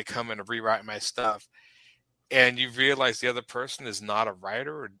people and they come in and rewrite my stuff, and you realize the other person is not a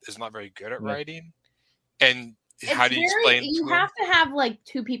writer or is not very good at writing. And how do you explain? You have to have like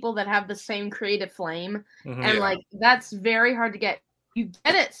two people that have the same creative flame, and like that's very hard to get. You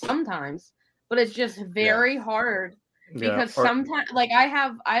get it sometimes, but it's just very hard because sometimes, like I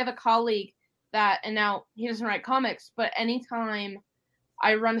have a colleague that, and now he doesn't write comics, but anytime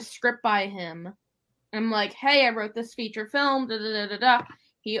I run a script by him, I'm like, hey, I wrote this feature film,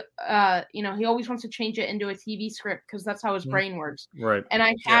 He, he always wants to change it into a TV script because that's how his brain works. Right. And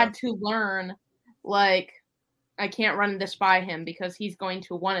I had to learn, like, I can't run this by him because he's going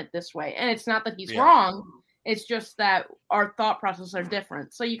to want it this way. And it's not that he's wrong. It's just that our thought processes are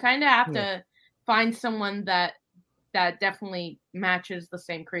different. So you kind of have to find someone that definitely matches the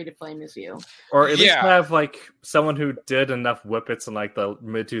same creative flame as you. Or at least have like someone who did enough whippets in like the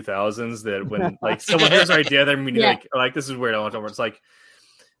mid 2000s that when like someone has an idea, they're like this is weird. I want to know. It's like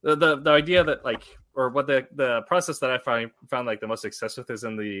the idea that like, or what the process that I found like the most success with is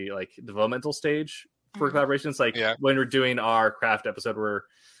in the like developmental stage for collaborations. Like when we're doing our craft episode where,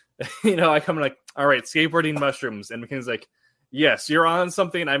 I come like, all right, skateboarding mushrooms. And McKinney's like, yes, you're on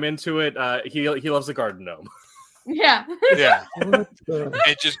something. I'm into it. He loves the garden gnome. Yeah. And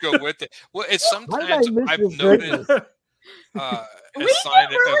just go with it. Well, it's sometimes I've noticed a sign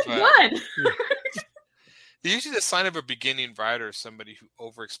of usually the sign of a beginning writer is somebody who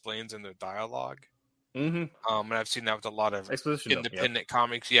over-explains in their dialogue. And I've seen that with a lot of independent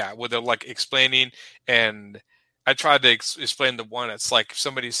comics. Yeah, where they're like explaining, and I tried to explain the one. It's like if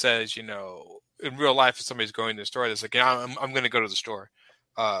somebody says, in real life, if somebody's going to the store, it's like, I'm going to go to the store.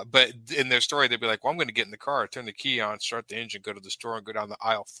 But in their story, they'd be like, well, I'm going to get in the car, turn the key on, start the engine, go to the store, and go down the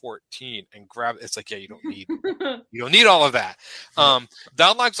aisle 14 and grab it. It's like, you don't need all of that.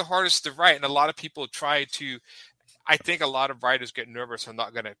 Dialogue's the hardest to write, and a lot of people try to. I think a lot of writers get nervous and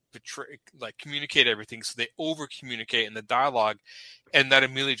not going to communicate everything, so they over communicate in the dialogue, and that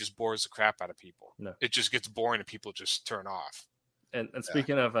immediately just bores the crap out of people. No. It just gets boring, and people just turn off. And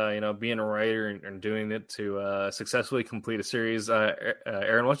speaking of being a writer and doing it to successfully complete a series, Aaron,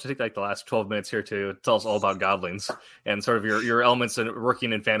 why don't you take like the last 12 minutes here to tell us all about Godlings and sort of your elements in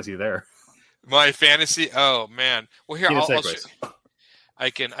working in fantasy there. My fantasy, oh man. Well, here I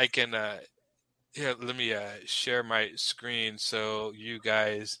can. Here, let me share my screen so you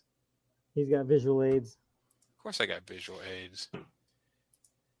guys. He's got visual aids. Of course, I got visual aids.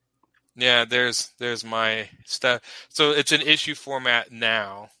 Yeah, there's my stuff. So it's an issue format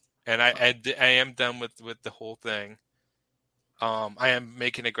now, and I am done with the whole thing. I am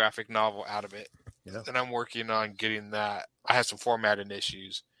making a graphic novel out of it, and I'm working on getting that. I have some formatting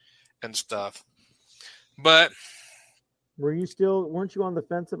issues and stuff, but weren't you on the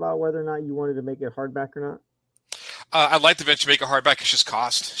fence about whether or not you wanted to make it hardback or not? I'd like to eventually make a hardback. It's just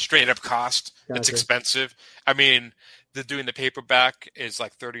cost, straight up cost. Gotcha. It's expensive. I mean, doing the paperback is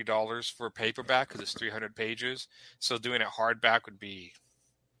like $30 for a paperback because it's 300 pages. So doing it hardback would be,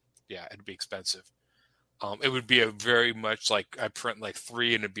 it'd be expensive. It would be a very much like I print like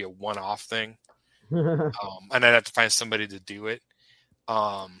 3 and it'd be a one-off thing. And I'd have to find somebody to do it.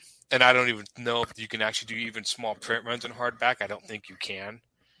 And I don't even know if you can actually do even small print runs in hardback. I don't think you can,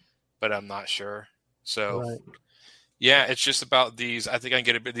 but I'm not sure. So, it's just about these. I think I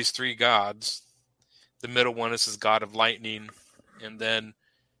can get these 3 gods The middle one is god of lightning, and then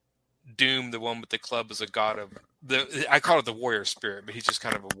Doom, the one with the club, is a god of I call it the warrior spirit, but he's just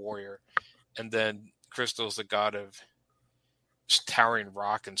kind of a warrior. And then Crystal is the god of towering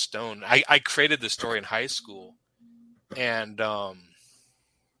rock and stone. I created this story in high school, and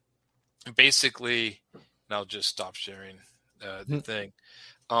basically, and I'll just stop sharing the thing.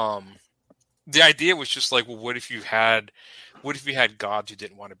 The idea was just like, well, what if you had gods who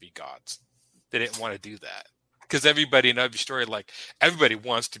didn't want to be gods? They didn't want to do that. Because everybody in every story, like, everybody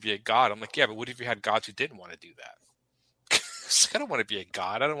wants to be a god. I'm like, yeah, but what if you had gods who didn't want to do that? I don't want to be a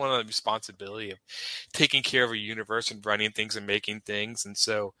god. I don't want the responsibility of taking care of a universe and running things and making things. And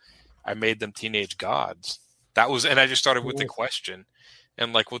so I made them teenage gods. And I just started with the question.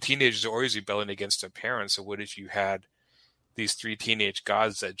 And like, well, teenagers are always rebelling against their parents. So what if you had these 3 teenage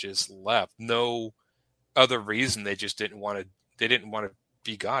gods that just left? No other reason. They just didn't want to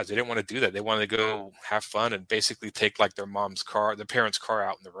be gods. They didn't want to do that. They wanted to go have fun and basically take like their parents' car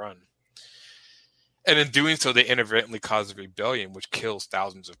out in the run. And in doing so, they inadvertently cause a rebellion, which kills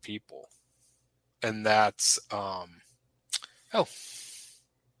thousands of people. And that's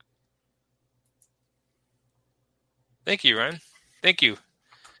thank you, Ryan. Thank you.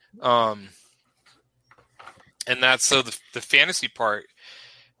 And that's so the fantasy part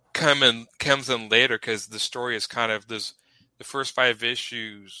comes in later, because the story is kind of the first 5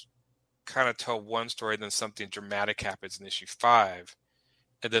 issues kind of tell one story, then something dramatic happens in issue 5,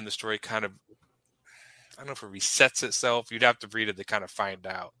 and then the story kind of, I don't know if it resets itself. You'd have to read it to kind of find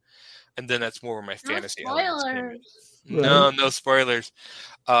out. And then that's more where my fantasy elements came in. No spoilers.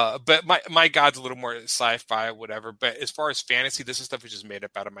 But my god's a little more sci-fi, whatever. But as far as fantasy, this is stuff is just made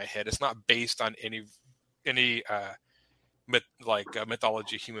up out of my head. It's not based on any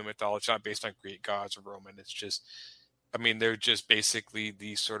mythology, human mythology. It's not based on Greek gods or Roman. It's just, I mean, they're just basically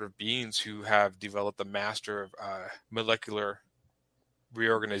these sort of beings who have developed a master of molecular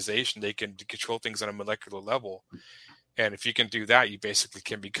reorganization. They can control things on a molecular level. And if you can do that, you basically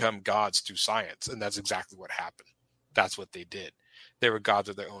can become gods through science. And that's exactly what happened. That's what they did. They were gods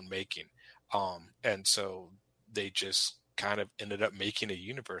of their own making. And so they just kind of ended up making a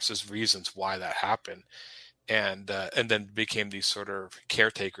universe. There's reasons why that happened. And then became these sort of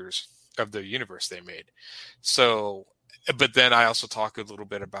caretakers of the universe they made. So, but then I also talk a little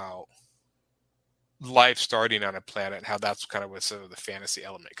bit about life starting on a planet and how that's kind of where sort of the fantasy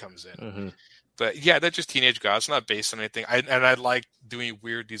element comes in. Mm-hmm. But yeah, they're just teenage gods, not based on anything. I like doing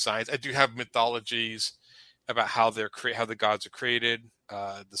weird designs. I do have mythologies about how the gods are created,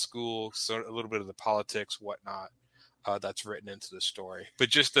 the school, so a little bit of the politics, whatnot. That's written into the story, but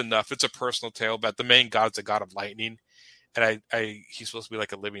just enough. It's a personal tale, but the main god is a god of lightning, and he's supposed to be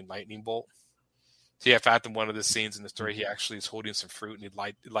like a living lightning bolt. So yeah, in fact, in one of the scenes in the story, he actually is holding some fruit and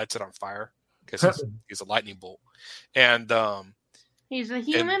he lights it on fire because he's a lightning bolt. And he's a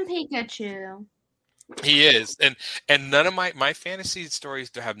human Pikachu. He is, and none of my fantasy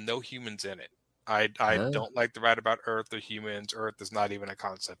stories to have no humans in it. I don't like to write about Earth or humans. Earth is not even a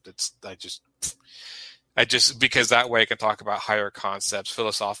concept. I just because that way I can talk about higher concepts,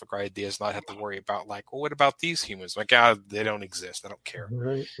 philosophical ideas, not have to worry about like, well, what about these humans? Like, they don't exist. I don't care.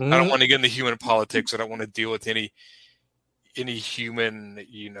 Right. Mm-hmm. I don't want to get into human politics. I don't want to deal with any human,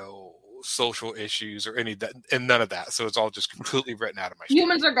 social issues or any that, and none of that. So it's all just completely written out of my.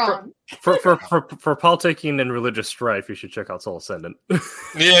 Humans are gone. For politicking and religious strife, you should check out Soul Ascendant.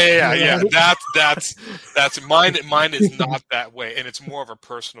 Yeah. That's mine. Mine is not that way, and it's more of a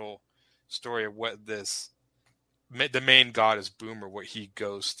personal story of what the main god is Boomer, what he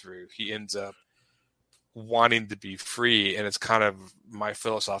goes through. He ends up wanting to be free, and it's kind of my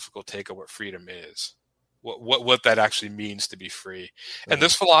philosophical take of what freedom is, what that actually means to be free. Mm-hmm. And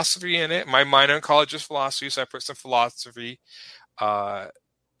there's philosophy in it. My minor in college is philosophy, so I put some philosophy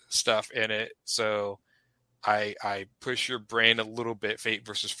stuff in it. So I push your brain a little bit. Fate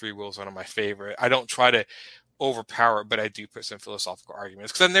versus free will is one of my favorite. I don't try to overpower it, but I do put some philosophical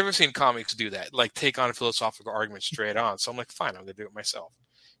arguments because I've never seen comics do that, like take on a philosophical argument straight on. So I'm like, fine, I'm gonna do it myself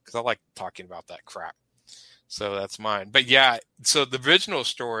because I like talking about that crap. So that's mine. But yeah, so the original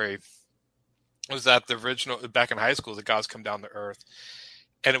story was that back in high school, the gods come down to Earth,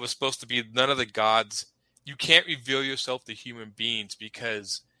 and it was supposed to be none of the gods. You can't reveal yourself to human beings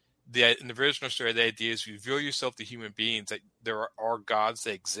because in the original story, the idea is reveal yourself to human beings that there are gods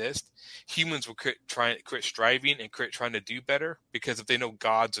that exist. Humans will quit striving and quit trying to do better because if they know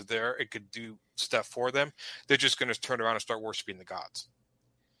gods are there, it could do stuff for them. They're just going to turn around and start worshiping the gods.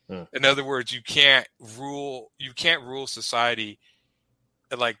 In other words, you can't rule society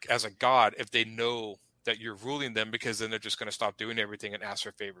like as a god if they know that you're ruling them, because then they're just going to stop doing everything and ask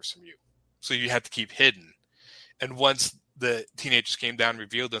for favors from you. so you had to keep hidden. And once the teenagers came down and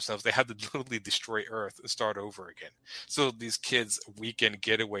revealed themselves, they had to literally destroy Earth and start over again. So these kids' weekend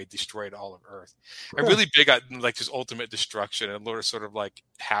getaway destroyed all of Earth. I'm really big on like just ultimate destruction and sort of like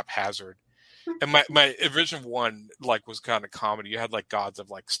haphazard. And my original one like was kind of comedy. You had like gods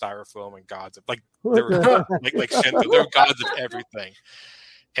of like styrofoam and gods of like there were like Shinto. There were gods of everything.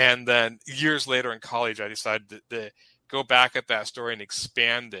 And then years later in college, I decided to go back at that story and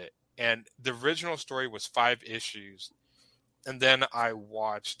expand it. And the original story was 5 issues. And then I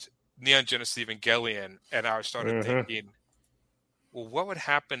watched Neon Genesis Evangelion, and I started thinking, well, what would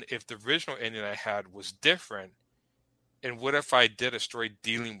happen if the original ending I had was different? And what if I did a story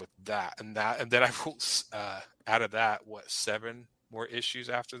dealing with that? And then I wrote out of that, 7 more issues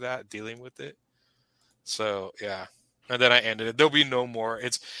after that dealing with it. So, yeah. And then I ended it. There'll be no more.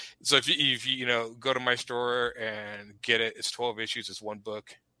 So if you go to my store and get it, it's 12 issues. It's 1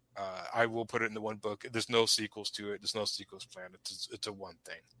 book. I will put it in the 1 book. There's no sequels to it. There's no sequels planned. It's a one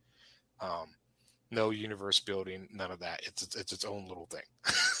thing. No universe building. None of that. It's its own little thing.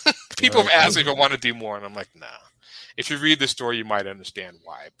 People have asked me if I want to do more, and I'm like, nah. If you read the story, you might understand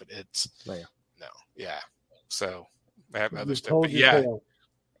why. But it's no. Yeah. So I have other stuff. But yeah,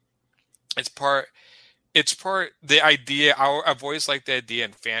 it's part. The idea. I've always liked the idea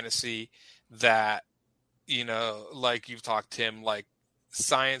in fantasy that like you've talked, Tim, like.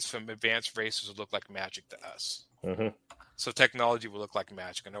 Science from advanced races would look like magic to us. So technology will look like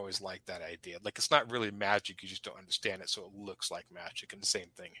magic, and I always like that idea. Like it's not really magic, you just don't understand it, so it looks like magic. And the same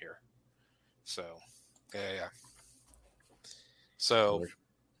thing here. So yeah. So,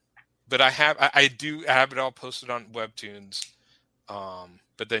 but I do have it all posted on Webtoons.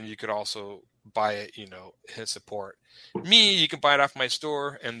 But then you could also buy it, hit support me. You can buy it off my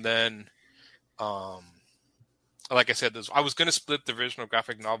store, and then like I said, I was going to split the original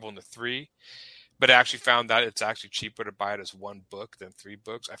graphic novel into 3, but I actually found that it's actually cheaper to buy it as 1 book than 3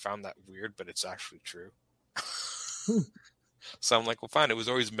 books. I found that weird, but it's actually true. So I'm like, well, fine. It was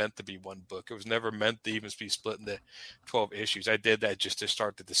always meant to be 1 book. It was never meant to even be split into 12 issues. I did that just to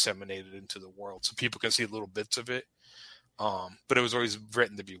start to disseminate it into the world so people can see little bits of it. But it was always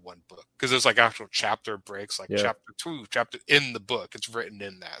written to be 1 book because there's like actual chapter breaks, like chapter 2, chapter in the book. It's written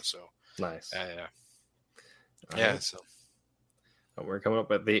in that. So nice. Yeah. Right. So we're coming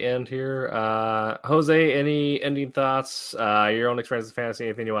up at the end here. Jose, any ending thoughts? Your own experience with fantasy?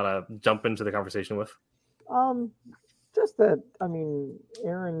 Anything you want to jump into the conversation with? Just that. I mean,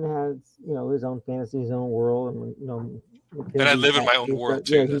 Aaron has his own fantasy, his own world, and and I live in my own world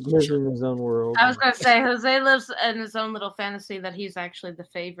too. Yeah, he lives in his own world. I was gonna say Jose lives in his own little fantasy that he's actually the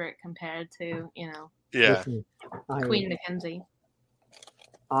favorite compared to Listen, Queen Mackenzie.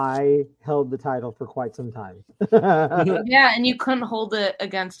 I held the title for quite some time. Yeah, and you couldn't hold it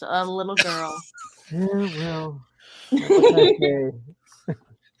against a little girl. Yeah, well, okay.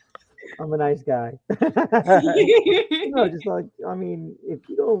 I'm a nice guy. Just like, I mean,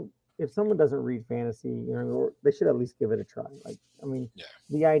 if someone doesn't read fantasy, they should at least give it a try. Like, I mean,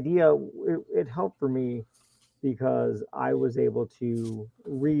 the idea, it helped for me because I was able to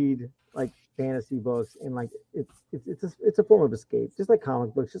read like fantasy books, and like it's a form of escape, just like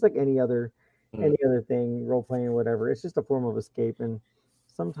comic books, just like any other thing, role playing or whatever. It's just a form of escape, and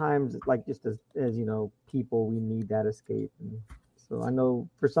sometimes it's like just as people, we need that escape. And so I know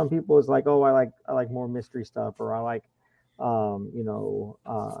for some people it's like, oh, I like more mystery stuff, or I like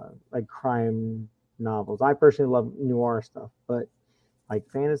like crime novels. I personally love noir stuff, but like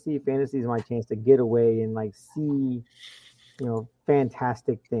fantasy is my chance to get away and like see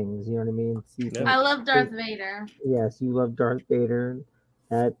fantastic things. You know what I mean? I love Darth Vader. Yes, you love Darth Vader.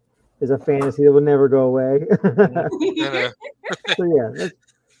 That is a fantasy that will never go away. So yeah,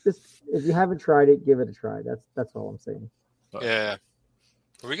 just if you haven't tried it, give it a try. That's all I'm saying. Yeah.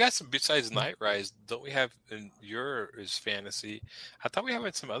 We got some besides Night Rise. Don't we have in is fantasy? I thought we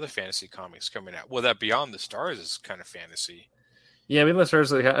had some other fantasy comics coming out. Well, that Beyond the Stars is kind of fantasy. Yeah, Beyond the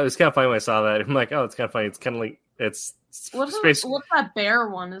Stars. It was kind of funny when I saw that. I'm like, oh, it's kind of funny. It's kind of like what's that bear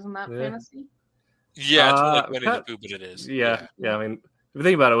one? Isn't that fantasy? Yeah, it's like Winnie the Pooh, but it is. Yeah. I mean, if you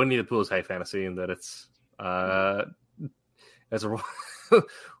think about it, Winnie the Pooh is high fantasy in that it's as a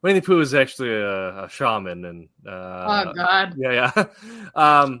Winnie the Pooh is actually a shaman, and oh god, yeah.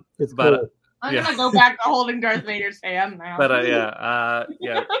 It's but cool. I'm gonna go back to holding Darth Vader's hand now. But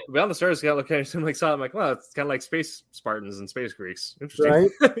Beyond the Stars got looking like saw it. I'm like, well, it's kind of like space Spartans and space Greeks. Interesting,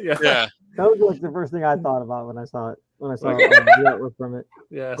 right? Yeah. That was like the first thing I thought about when I saw it. The artwork from it.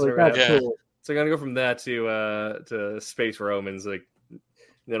 Yeah, so that's cool. So I'm gonna go from that to space Romans. Like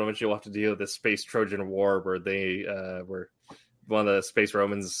then eventually we'll have to deal with this space Trojan War where they were one of the space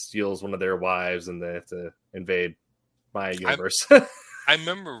Romans steals one of their wives, and they have to invade my universe. I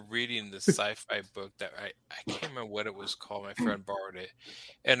remember reading this sci-fi book that I can't remember what it was called. My friend borrowed it,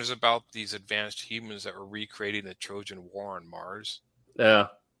 and it was about these advanced humans that were recreating the Trojan War on Mars. Yeah,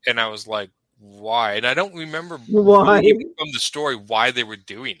 and I was like, why? And I don't remember Why? even from the story why they were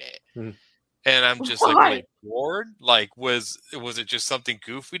doing it. Mhm. And I'm just like, really bored. Like, was it just something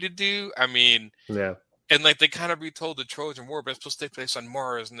goofy to do? I mean, yeah. and like they kind of retold the Trojan War, but it's supposed to take place on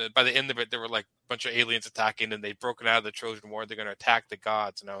Mars. And then by the end of it, there were like a bunch of aliens attacking, and they'd broken out of the Trojan War. They're going to attack the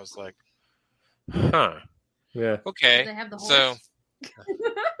gods, and I was like, huh, Yeah. okay. They have the So horse.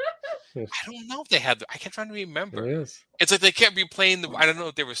 I don't know if they had. I kept trying to remember. Yes. It's like they kept replaying the. I don't know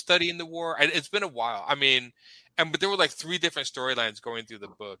if they were studying the war. It's been a while. I mean, but there were like 3 different storylines going through the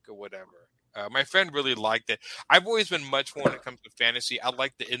book or whatever. My friend really liked it. I've always been much more when it comes to fantasy. I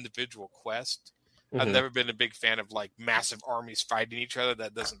like the individual quest. I've Mhm. never been a big fan of like massive armies fighting each other.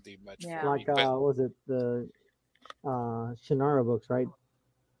 That doesn't do much Yeah. for Like, me. But, was it the Shannara books, right?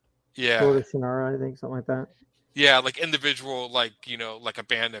 yeah, Sword of Shannara, I think, something like that. yeah, like individual, like like a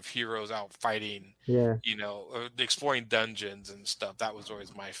band of heroes out fighting. Yeah. Exploring dungeons and stuff. That was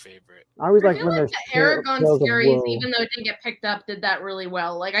always my favorite. I always I like feel when like there's the Aragon Tales of series, Woe. even though it didn't get picked up, did that really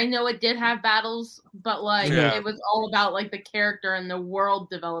well. Like, I know it did have battles, but like Yeah. it was all about like the character and the world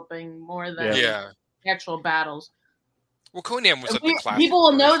developing more than Yeah. actual battles. Well, Conan was at the classic. People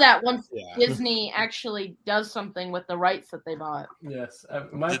will know version. that once Yeah. Disney actually does something with the rights that they bought. Yes.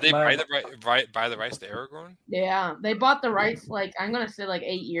 Did they buy the rights to Aragorn? Yeah, they bought the rights like I'm gonna say like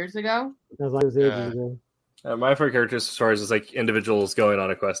 8 years ago. That was like it was ages Yeah. ago. My favorite characters as far as like individuals going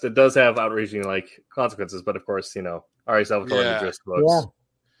on a quest. It does have outreaching like consequences, but of course, Ari Salvatore Yeah. Madris books.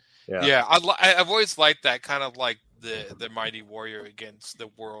 Yeah. Yeah, I've always liked that kind of like the mighty warrior against the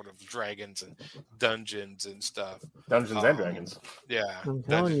world of dragons and dungeons and stuff. Dungeons and Dragons. Yeah, I'm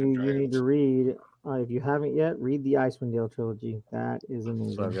telling Dungeons you, and you need Dragons. to read. If you haven't yet, read the Icewind Dale trilogy. That is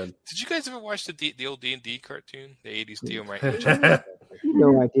amazing. So good. Did you guys ever watch the old D&D cartoon, the '80s deal? My You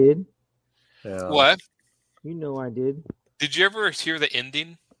know I did. Yeah. what? You know I did. Did you ever hear the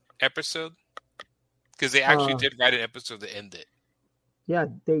ending episode? Because they actually did write an episode to end it. Yeah,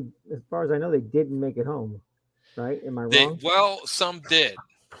 they. As far as I know, they didn't make it home. Right? Am I wrong? Well, some did.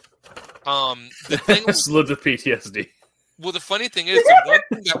 The thing was, Lived with PTSD. well, the funny thing is, the one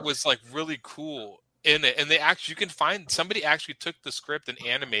thing that was like really cool in it, and you can find somebody actually took the script and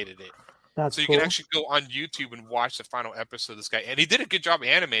animated it. That's So you cool. can actually go on YouTube and watch the final episode of this guy. And he did a good job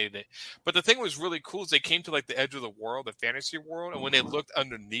animating it. But the thing was really cool is they came to like the edge of the world, the fantasy world, and when they looked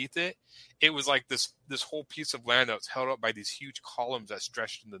underneath it, it was like this whole piece of land that was held up by these huge columns that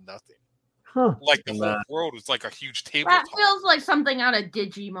stretched into nothing. Huh. Like the And whole that- world was like a huge That tabletop. feels like something out of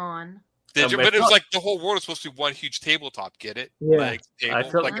Digimon. But it was like the whole world was supposed to be one huge tabletop. Get it? Yeah. Like table. I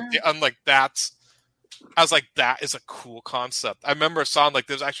feel- I'm like that's. I was like, that is a cool concept. I remember a song like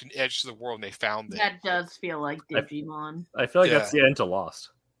there's actually an edge to the world, and they found it. That does feel like Digimon. I feel like Yeah. that's the end to Lost.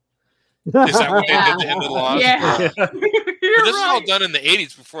 Is that what they Yeah. did to end the Lost? Yeah. But You're this was all right. done in the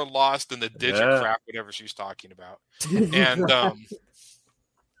 '80s before Lost and the Digit Yeah. crap, whatever she's talking about. And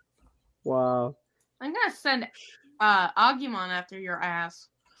Wow. I'm gonna send Agumon after your ass.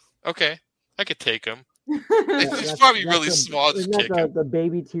 okay, I could take him. yeah. He's probably really small. Just Isn't kick that him. the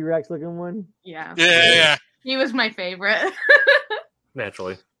baby T-Rex looking one? Yeah. He was my favorite.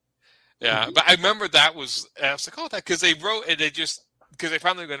 Naturally. But I remember I was like, oh, that because they wrote and because they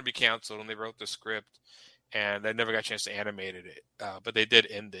finally were going to be canceled and they wrote the script and they never got a chance to animate it. But they did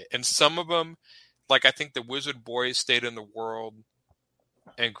end it. And some of them, like I think the Wizard Boys stayed in the world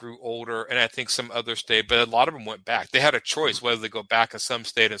and grew older, and I think some others stayed, but a lot of them went back. They had a choice whether they go back, and some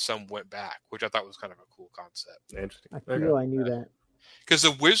stayed and some went back, which I thought was kind of a cool concept. Interesting. I Okay. feel I knew that. Because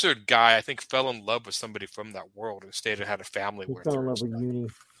the wizard guy, I think, fell in love with somebody from that world and stayed and had a family He with fell her in and love with stuff. Uni.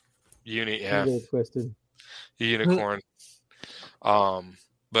 Uni, Yeah. yeah, He got twisted. the unicorn.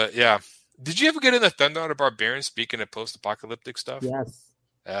 But yeah, did you ever get into Thunder the Barbarian? Speaking of post-apocalyptic stuff, Yes.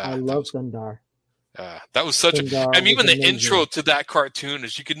 I that love was, Thundar. that was such. Thundar I mean, even was the amazing. intro to that cartoon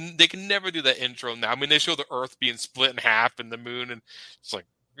is they can never do that intro now. I mean, they show the Earth being split in half and the moon, and it's like,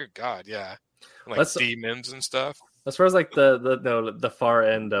 good God, yeah, and, like That's- demons and stuff. As far as like the far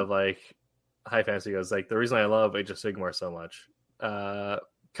end of like high fantasy goes, like the reason I love Age of Sigmar so much,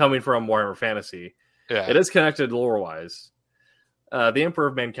 coming from Warhammer Fantasy, Yeah, it is connected lore wise. The Emperor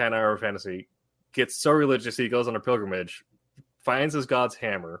of Mankind, Warhammer Fantasy, gets so religious he goes on a pilgrimage, finds his god's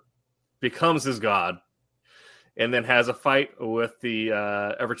hammer, becomes his god, and then has a fight with the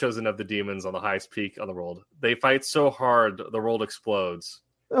ever chosen of the demons on the highest peak on the world. They fight so hard the world explodes.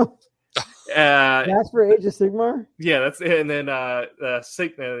 Oh, That's for Age of Sigmar? Yeah, that's it. And then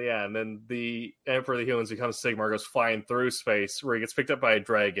and then the Emperor of the Humans becomes Sigmar, goes flying through space, where he gets picked up by a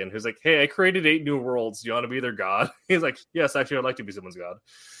dragon who's like, "Hey, I created 8 new worlds. Do you want to be their god?" He's like, "Yes, actually, I'd like to be someone's god."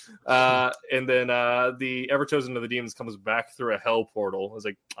 And then the Ever Chosen of the Demons comes back through a hell portal. It's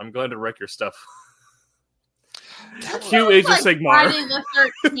like, "I'm going to wreck your stuff." Cue Age of Sigmar. Friday the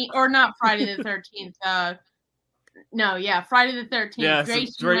 13th, or not Friday the 13th. No, yeah, Friday the 13th. Yeah,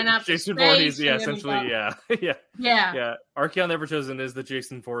 Jason went up Jason to space. Voorhees, yeah, essentially, yeah. Yeah. Archeon the Everchosen is the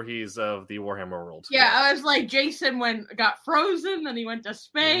Jason Voorhees of the Warhammer world. Yeah, I was like, Jason got frozen, then he went to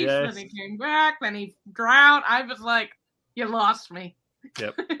space, then he came back, then he drowned. I was like, you lost me.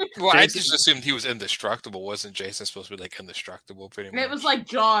 Yep. Well, I just assumed he was indestructible. Wasn't Jason supposed to be like indestructible? Pretty much. It was like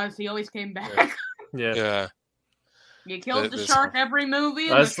Jaws. He always came back. Yeah. You killed the shark every movie,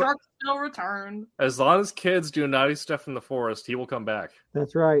 and the shark still returned. As long as kids do naughty stuff in the forest, he will come back.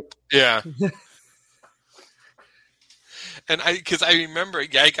 That's right. Yeah. And because I remember,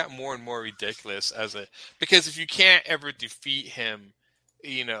 it got more and more ridiculous because if you can't ever defeat him,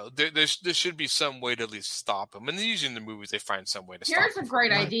 there should be some way to at least stop him. And usually in the movies, they find some way to stop him. Here's a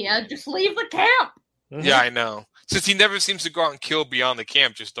great idea: just leave the camp. Mm-hmm. Yeah, I know. Since he never seems to go out and kill beyond the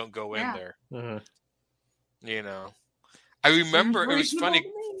camp, just don't go in there. Mm-hmm. I remember it was funny.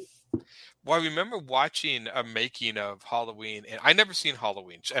 Well, I remember watching a making of Halloween, and I never seen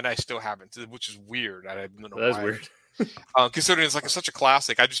Halloween, and I still haven't, which is weird. I don't know why. That's weird. Considering it's such a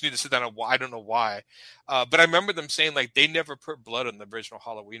classic, I just need to sit down and I don't know why. But I remember them saying they never put blood in the original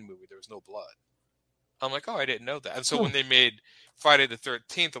Halloween movie. There was no blood. I'm like, oh, I didn't know that. And so when they made Friday the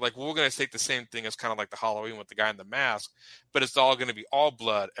 13th, they're like, well, we're going to take the same thing as kind of like the Halloween with the guy in the mask, but it's all going to be all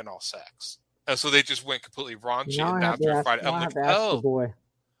blood and all sex. And so they just went completely raunchy. Now And after Friday, I'm like, the boy.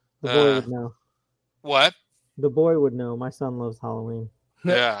 The boy would know. What? The boy would know. My son loves Halloween.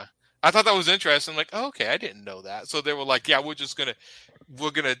 Yeah. I thought that was interesting. Like, oh, okay, I didn't know that. So they were like, yeah, we're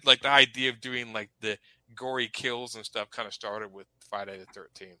gonna like the idea of doing like the gory kills and stuff kind of started with Friday the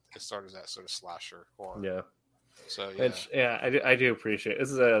 13th. It started as that sort of slasher horror. Yeah. So I do appreciate it.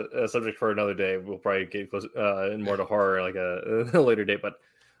 This is a subject for another day. We'll probably get close more to horror like a later date. But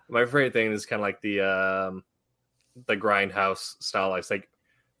my favorite thing is kind of like the grindhouse style, like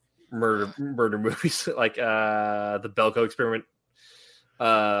murder movies, like the Belko Experiment.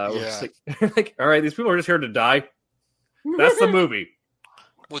 Like, all right, these people are just here to die. That's the movie.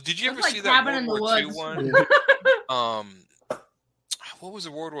 Well, did you ever like see that Cabin World in War the II Woods? one? What was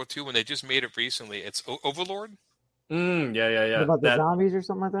the World War II when they just made it recently? It's Overlord. Yeah. What about the zombies or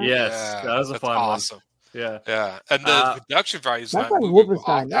something like that? Yes, that was a fun awesome. one. Yeah, and the production value is that's not like moving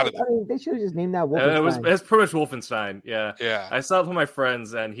Wolfenstein. out of I mean, they should have just named that Wolfenstein. it's pretty much Wolfenstein. Yeah. I saw it with my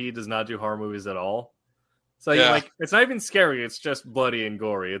friends, and he does not do horror movies at all. So like, it's not even scary. It's just bloody and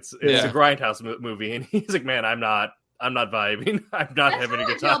gory. It's a grindhouse movie, and he's like, "Man, I'm not vibing. I'm not having a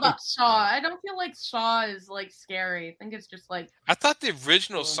good time." About Saw. I don't feel like Saw is like scary. I think it's just like. I thought the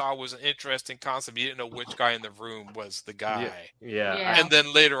original Saw was an interesting concept. You didn't know which guy in the room was the guy. Yeah. And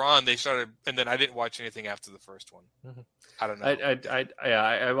then later on, they started, and then I didn't watch anything after the first one. Mm-hmm. I don't know.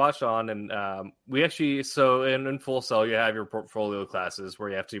 I watched on, and we actually in Full Sail you have your portfolio classes where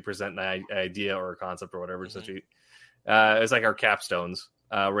you have to present an idea or a concept or whatever. Mm-hmm. It's like our capstones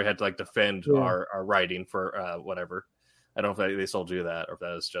where we had to like defend our writing for whatever. I don't know if they still do that or if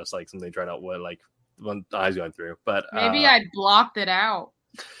that was just like something they tried out when I was going through. But maybe I blocked it out.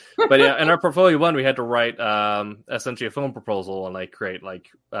 But yeah, in our portfolio one, we had to write essentially a film proposal and like create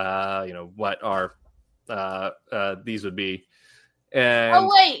like what our these would be. And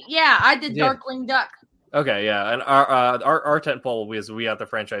I did Darkwing Duck. Okay, yeah, and our tentpole was we got the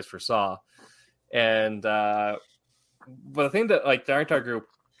franchise for Saw, and but the thing that like the entire group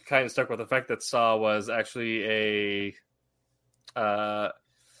kind of stuck with the fact that Saw was actually the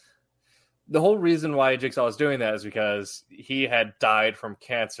whole reason why Jigsaw was doing that is because he had died from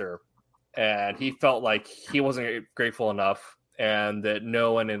cancer, and he felt like he wasn't grateful enough, and that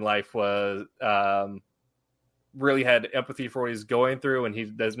no one in life was really had empathy for what he's going through, and he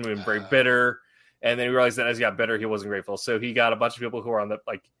doesn't been very bitter. And then he realized that as he got better, he wasn't grateful. So he got a bunch of people who are on the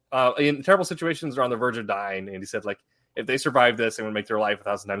in terrible situations or on the verge of dying, and he said like if they survive this, it would make their life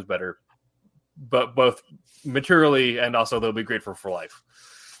 1,000 times better, but both materially and also they'll be grateful for life.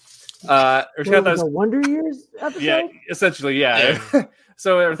 The Wonder Years episode? Yeah, essentially, yeah.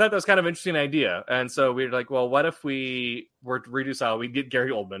 So I thought that was kind of an interesting idea, and so we were like, well, what if we were to redo Saw? We get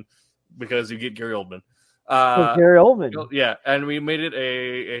Gary Oldman because you get Gary Oldman. Gary Oldman. Yeah, and we made it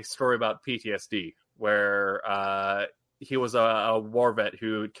a story about PTSD, where he was a war vet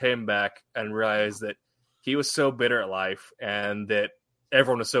who came back and realized that he was so bitter at life, and that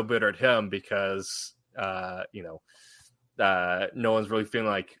everyone was so bitter at him because no one's really feeling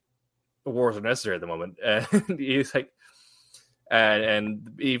like wars are necessary at the moment. And he's like, and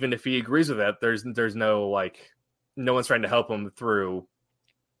even if he agrees with that, there's no like, no one's trying to help him through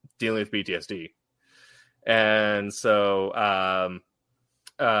dealing with PTSD. And so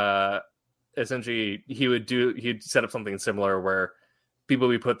essentially he'd set up something similar where people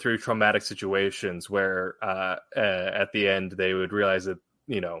would be put through traumatic situations where at the end they would realize that,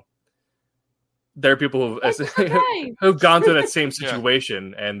 there are people who've gone through that same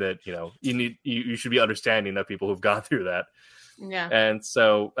situation and that, you should be understanding of people who've gone through that. Yeah. And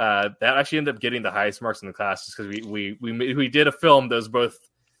so that actually ended up getting the highest marks in the class just because we did a film that was both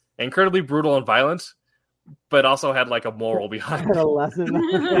incredibly brutal and violent, but also had like a moral behind it. A lesson.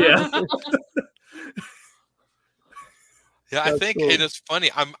 Yeah. Yeah, That's I think cool. it is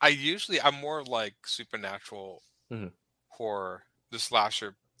funny. I'm more like supernatural horror, the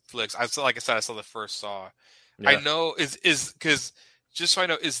slasher flicks. Like I said, I saw the first Saw. Yeah. I know is because just so I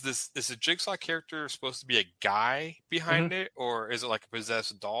know, is the Jigsaw character supposed to be a guy behind it, or is it like a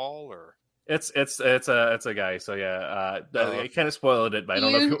possessed doll, or? It's a guy. So yeah, I kind of spoiled it, but I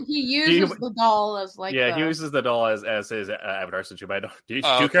don't know. If he uses the doll as like. he uses the doll as his avatar situation. But do you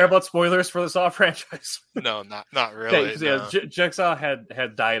okay. care about spoilers for the Saw franchise? No, not really. Yeah, Jigsaw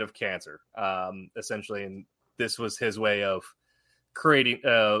had died of cancer, essentially, and this was his way of creating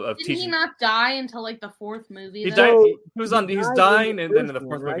Did teaching. he not die until like the fourth movie? He though? died. He's dying, and then in the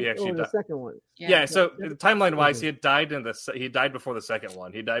fourth movie, he actually died. died. The second one. Yeah, so timeline wise, he died before the second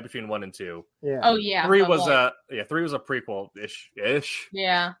one. He died between 1 and 2. Yeah. Oh yeah. 3 but, was like, 3 was a prequel ish.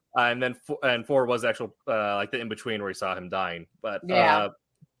 Yeah. And then 4 was actual like the in between where he saw him dying. But Yeah.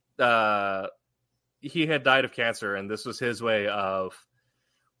 he had died of cancer, and this was his way of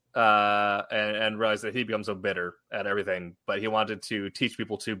and realized that he become so bitter at everything, but he wanted to teach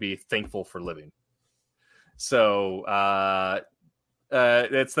people to be thankful for living. So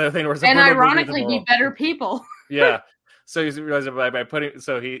it's the thing where it's And ironically, be better people. Yeah. So he's realizing by putting,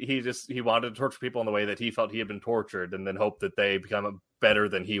 so he wanted to torture people in the way that he felt he had been tortured, and then hope that they become better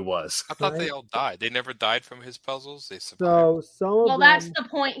than he was. I thought Right. they all died. They never died from his puzzles. They survived. So some of Well, them, that's the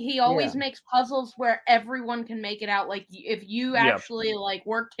point. He always Yeah. makes puzzles where everyone can make it out. Like if you Yeah. actually like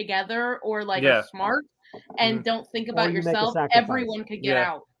work together or like Yeah. are smart and don't think Or about you make a yourself, sacrifice. everyone could get Yeah.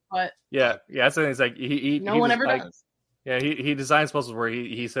 out. But Yeah. That's the thing. It's like he no one ever like, does. Yeah, he designs puzzles where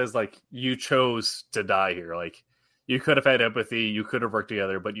he says like, you chose to die here. Like, you could have had empathy, you could have worked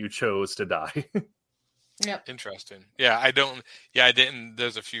together, but you chose to die. Yep. Interesting. Yeah, I don't. Yeah, I didn't.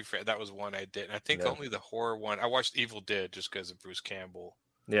 There's a few. That was one I didn't. I think Yeah. only the horror one. I watched Evil Dead just because of Bruce Campbell.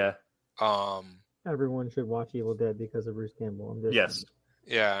 Yeah. everyone should watch Evil Dead because of Bruce Campbell. I'm just Yes.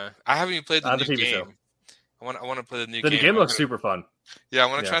 Yeah, I haven't even played the On new the TV game. show. I want to play the new The game. game looks I'm super fun. Yeah, I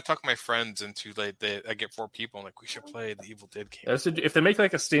want to Yeah. try to talk my friends into like I get 4 people. I'm like, we should play the Evil Dead game. If they make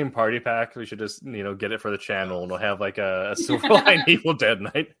like a Steam party pack, we should just get it for the channel, and we'll have like a Silverline Evil Dead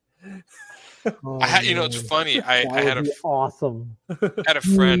night. Oh, I had, it's man. funny. I That had would be awesome. had a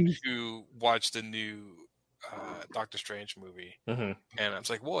friend who watched the new Doctor Strange movie, Mhm. and I was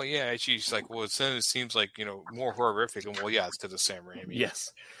like, well, yeah. She's like, well, it seems like more horrific, and well, yeah, it's because of Sam Raimi.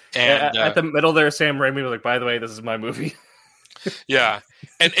 Yes. And At the middle there, Sam Raimi was like, "By the way, this is my movie." yeah,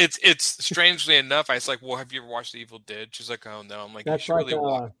 and it's strangely enough, I was like, well, have you ever watched Evil Dead? She's like, oh no. I'm like, That's you should like,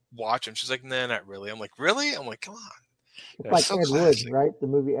 really watch him. She's like, nah, not really. I'm like, really? I'm like, come on. It's like so Ed classic. Wood, right? The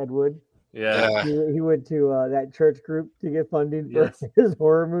movie Ed Wood. Yeah. He went to that church group to get funding for Yes. his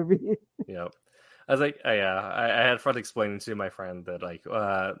horror movie. Yep. I was like, I had fun explaining to my friend that like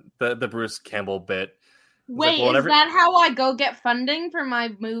the Bruce Campbell bit. Wait, well, is that how I go get funding for my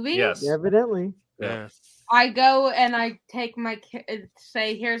movie? Yes. Evidently. Yeah. I go and I take my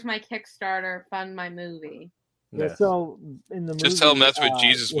say, here's my Kickstarter, fund my movie. Yeah. Yes. So in the movie, Just tell him that's what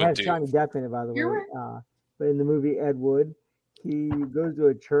Jesus it would has do. Johnny Depp in it, by the You're way. But in the movie Ed Wood, he goes to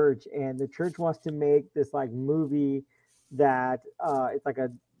a church, and the church wants to make this like movie that it's like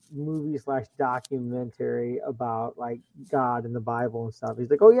a movie / documentary about like God and the Bible and stuff. He's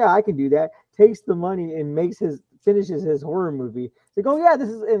like, oh yeah, I can do that. Takes the money and finishes his horror movie. It's like, oh yeah, this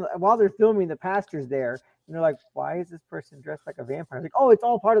is. And while they're filming, the pastor's there, and they're like, why is this person dressed like a vampire? It's like, oh, it's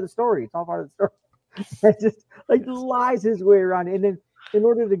all part of the story. It's all part of the story. It just like lies his way around it. And then in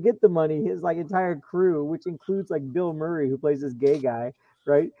order to get the money, his like entire crew, which includes like Bill Murray, who plays this gay guy,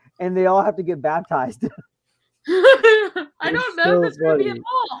 right? And they all have to get baptized. I It's don't know so this movie at funny.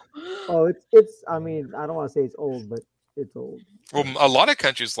 all. Oh, it's. I mean, I don't want to say it's old, but it's old. Well, a lot of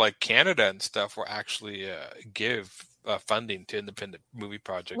countries like Canada and stuff will actually give funding to independent movie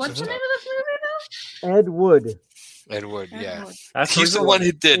projects. What's and the name stuff. of this movie Ed Wood. Ed Wood, yeah. That's He's the pretty one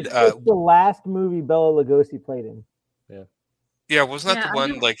who did. It's the last movie Bela Lugosi played in. Yeah, wasn't that Yeah, the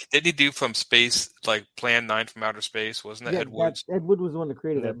one? Like, did he do from space, like Plan 9 from Outer Space? Wasn't that Ed Wood? Ed Wood was the one that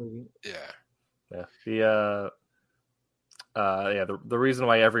created that movie. Yeah. Yeah. The reason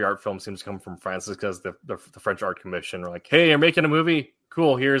why every art film seems to come from France is because the French Art Commission are like, hey, you're making a movie?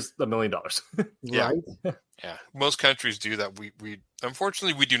 Cool, here's $1 million. Yeah. Right? Yeah. Most countries do that. We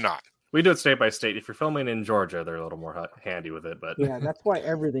unfortunately we do not. We do it state by state. If you're filming in Georgia, they're a little more handy with it. But Yeah, that's why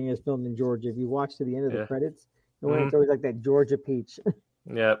everything is filmed in Georgia. If you watch to the end of the credits, Mhm. it's always like that Georgia peach.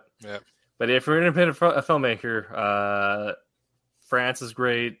 Yep. But if you're an independent filmmaker, France is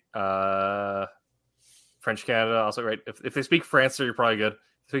great. French Canada also great. If they speak France, you're probably good.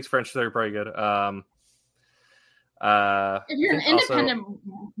 If they speak French, they're probably good. If you're an independent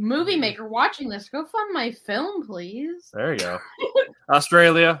movie maker watching this, go fund my film, please. There you go.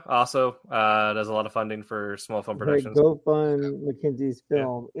 Australia also does a lot of funding for small film productions. Go fund Mackenzie's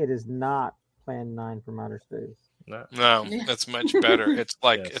film. It is not Plan 9 from Outer Space. No, that's much better. It's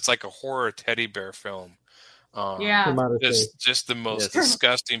like Yes. it's like a horror teddy bear film. Yeah, From Outer It's Space. just the most Yes.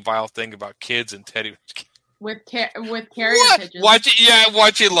 disgusting, vile thing about kids and teddy. with carrier What? pigeons.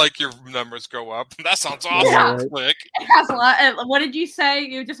 Watch it like your numbers go up. That sounds awesome. Yeah. Click. It has a lot. What did you say?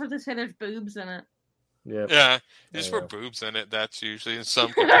 You just have to say there's boobs in it. Yep. Yeah, you just Yeah. put boobs in it. That's usually in some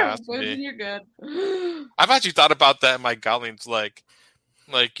Boobs and capacity. you're good. I've actually thought about that in my Goblins, like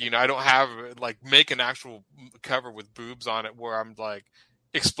I don't have make an actual cover with boobs on it where I'm like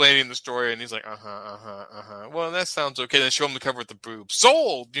explaining the story and he's like well that sounds okay, then show him the cover with the boobs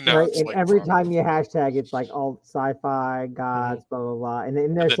sold, Right? it's And like, every time you hashtag, it's like all sci-fi, gods, blah, blah, blah. And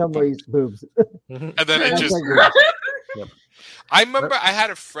then there's then somebody's boobs. and then it That's just like great. I remember I had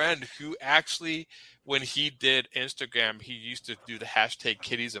a friend who actually when he did Instagram he used to do the hashtag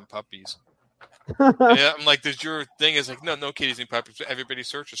kitties and puppies. Yeah, I'm like, does your thing is like no kitties and puppies, everybody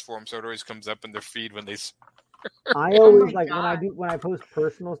searches for them, so it always comes up in their feed when they I always my like God. when I post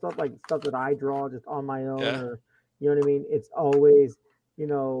personal stuff, like stuff that I draw just on my own, Yeah. or you know what I mean. It's always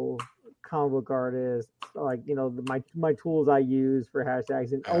comic book artists, like my tools I use for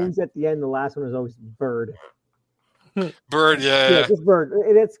hashtags, and always at the end, the last one is always bird. bird. Yeah, just bird.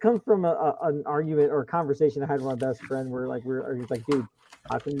 And it's comes from an argument or a conversation I had with my best friend where he's like, dude,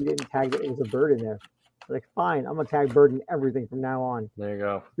 how come you didn't tag it? It was a bird in there. I'm like, fine, I'm gonna tag bird in everything from now on. There you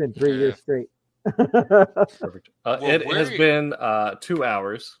go. It's been 3 years straight. Perfect. Well, It where has are you- been 2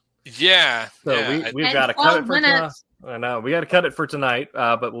 hours. Yeah. So yeah. we've And got to cut 12 it for tonight. minutes. I know we got to cut it for tonight,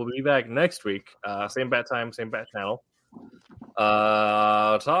 but we'll be back next week. Same bat time, same bat channel.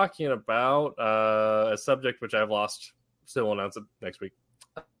 Talking about a subject which I've lost. Still will announce it next week.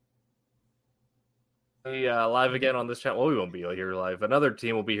 Live again on this channel. Well, we won't be here live. Another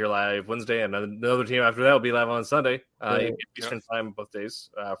team will be here live Wednesday, and another team after that will be live on Sunday. Right. Eastern time both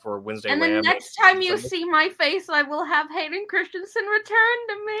days for Wednesday. And the Lamb. next time you Sunday. see my face, I will have Hayden Christensen return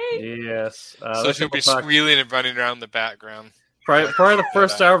to me. Yes. So let's she'll be talk- squealing and running around the background. Probably the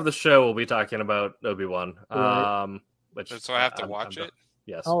first hour of the show, we'll be talking about Obi-Wan. Right. Which So I have to I'm watch done. it.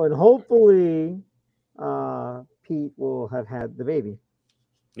 Yes. Oh, and hopefully, Pete will have had the baby.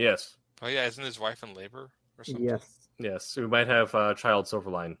 Yes. Oh yeah, isn't his wife in labor or something? Yes, Yes. We might have child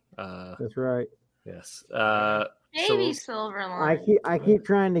Silverline. that's right. Yes. Baby So- Silverline. I keep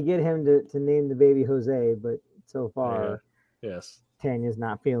trying to get him to name the baby Jose, but so far Yes. Tanya's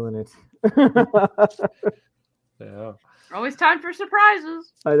not feeling it. Yeah. Always time for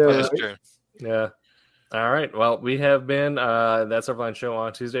surprises. I know. Oh, that's right? true. Yeah. All right. Well, we have been that Silverline show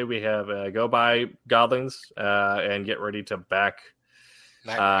on Tuesday. We have go by Godlings and get ready to back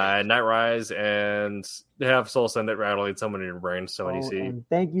Night Rise and have Soul Ascendant rattling someone in your brain. So when you see, And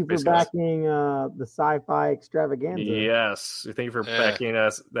thank you for Basically. backing the sci-fi extravaganza. yes, thank you for Yeah. backing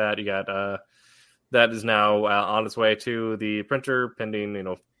us. That you got that is now on its way to the printer,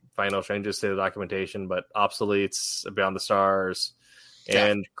 pending final changes to the documentation, but Obsoletes, Beyond the Stars,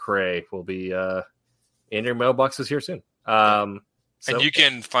 and Cray will be in your mailboxes here soon. So, And you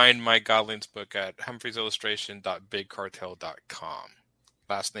can find my Godlings book at humphreysillustration.bigcartel.com.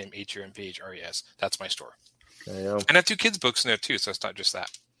 Last name HUMPHRES. That's my store. there you go. And I have 2 kids' books in there too, so it's not just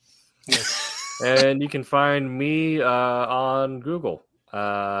that. And you can find me on Google.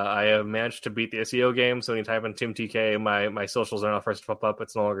 I have managed to beat the SEO game, so when you type in Tim TK, my socials are not first to pop up.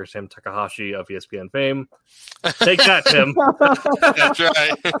 It's no longer Tim Takahashi of ESPN fame. Take that, Tim. That's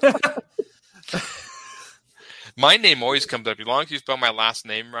right. My name always comes up. As long as you spell my last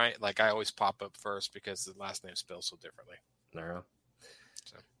name right, like I always pop up first because the last name spells so differently. There you go.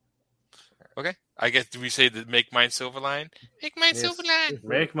 Okay. I guess do we say that make mine Silverline? Make mine Yes. Silverline.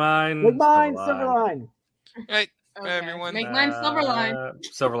 Make mine. Make mine Silverline. Silverline. Right, Okay. everyone. Make mine Silverline.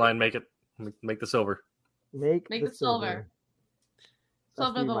 Silverline, make it. Make the silver. Make the silver. That's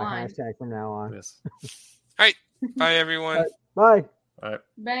Silver be the my line. hashtag from now on. Yes. Bye, everyone. Bye. All right.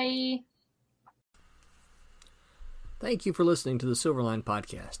 Bye. Thank you for listening to the Silverline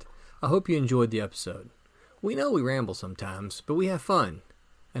Podcast. I hope you enjoyed the episode. We know we ramble sometimes, but we have fun.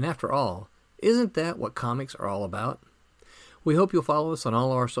 And after all, isn't that what comics are all about? We hope you'll follow us on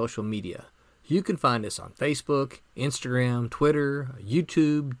all our social media. You can find us on Facebook, Instagram, Twitter,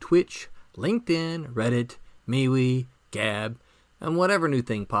 YouTube, Twitch, LinkedIn, Reddit, MeWe, Gab, and whatever new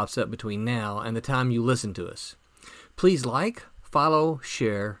thing pops up between now and the time you listen to us. Please like, follow,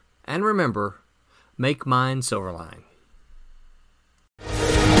 share, and remember, make mine Silverline.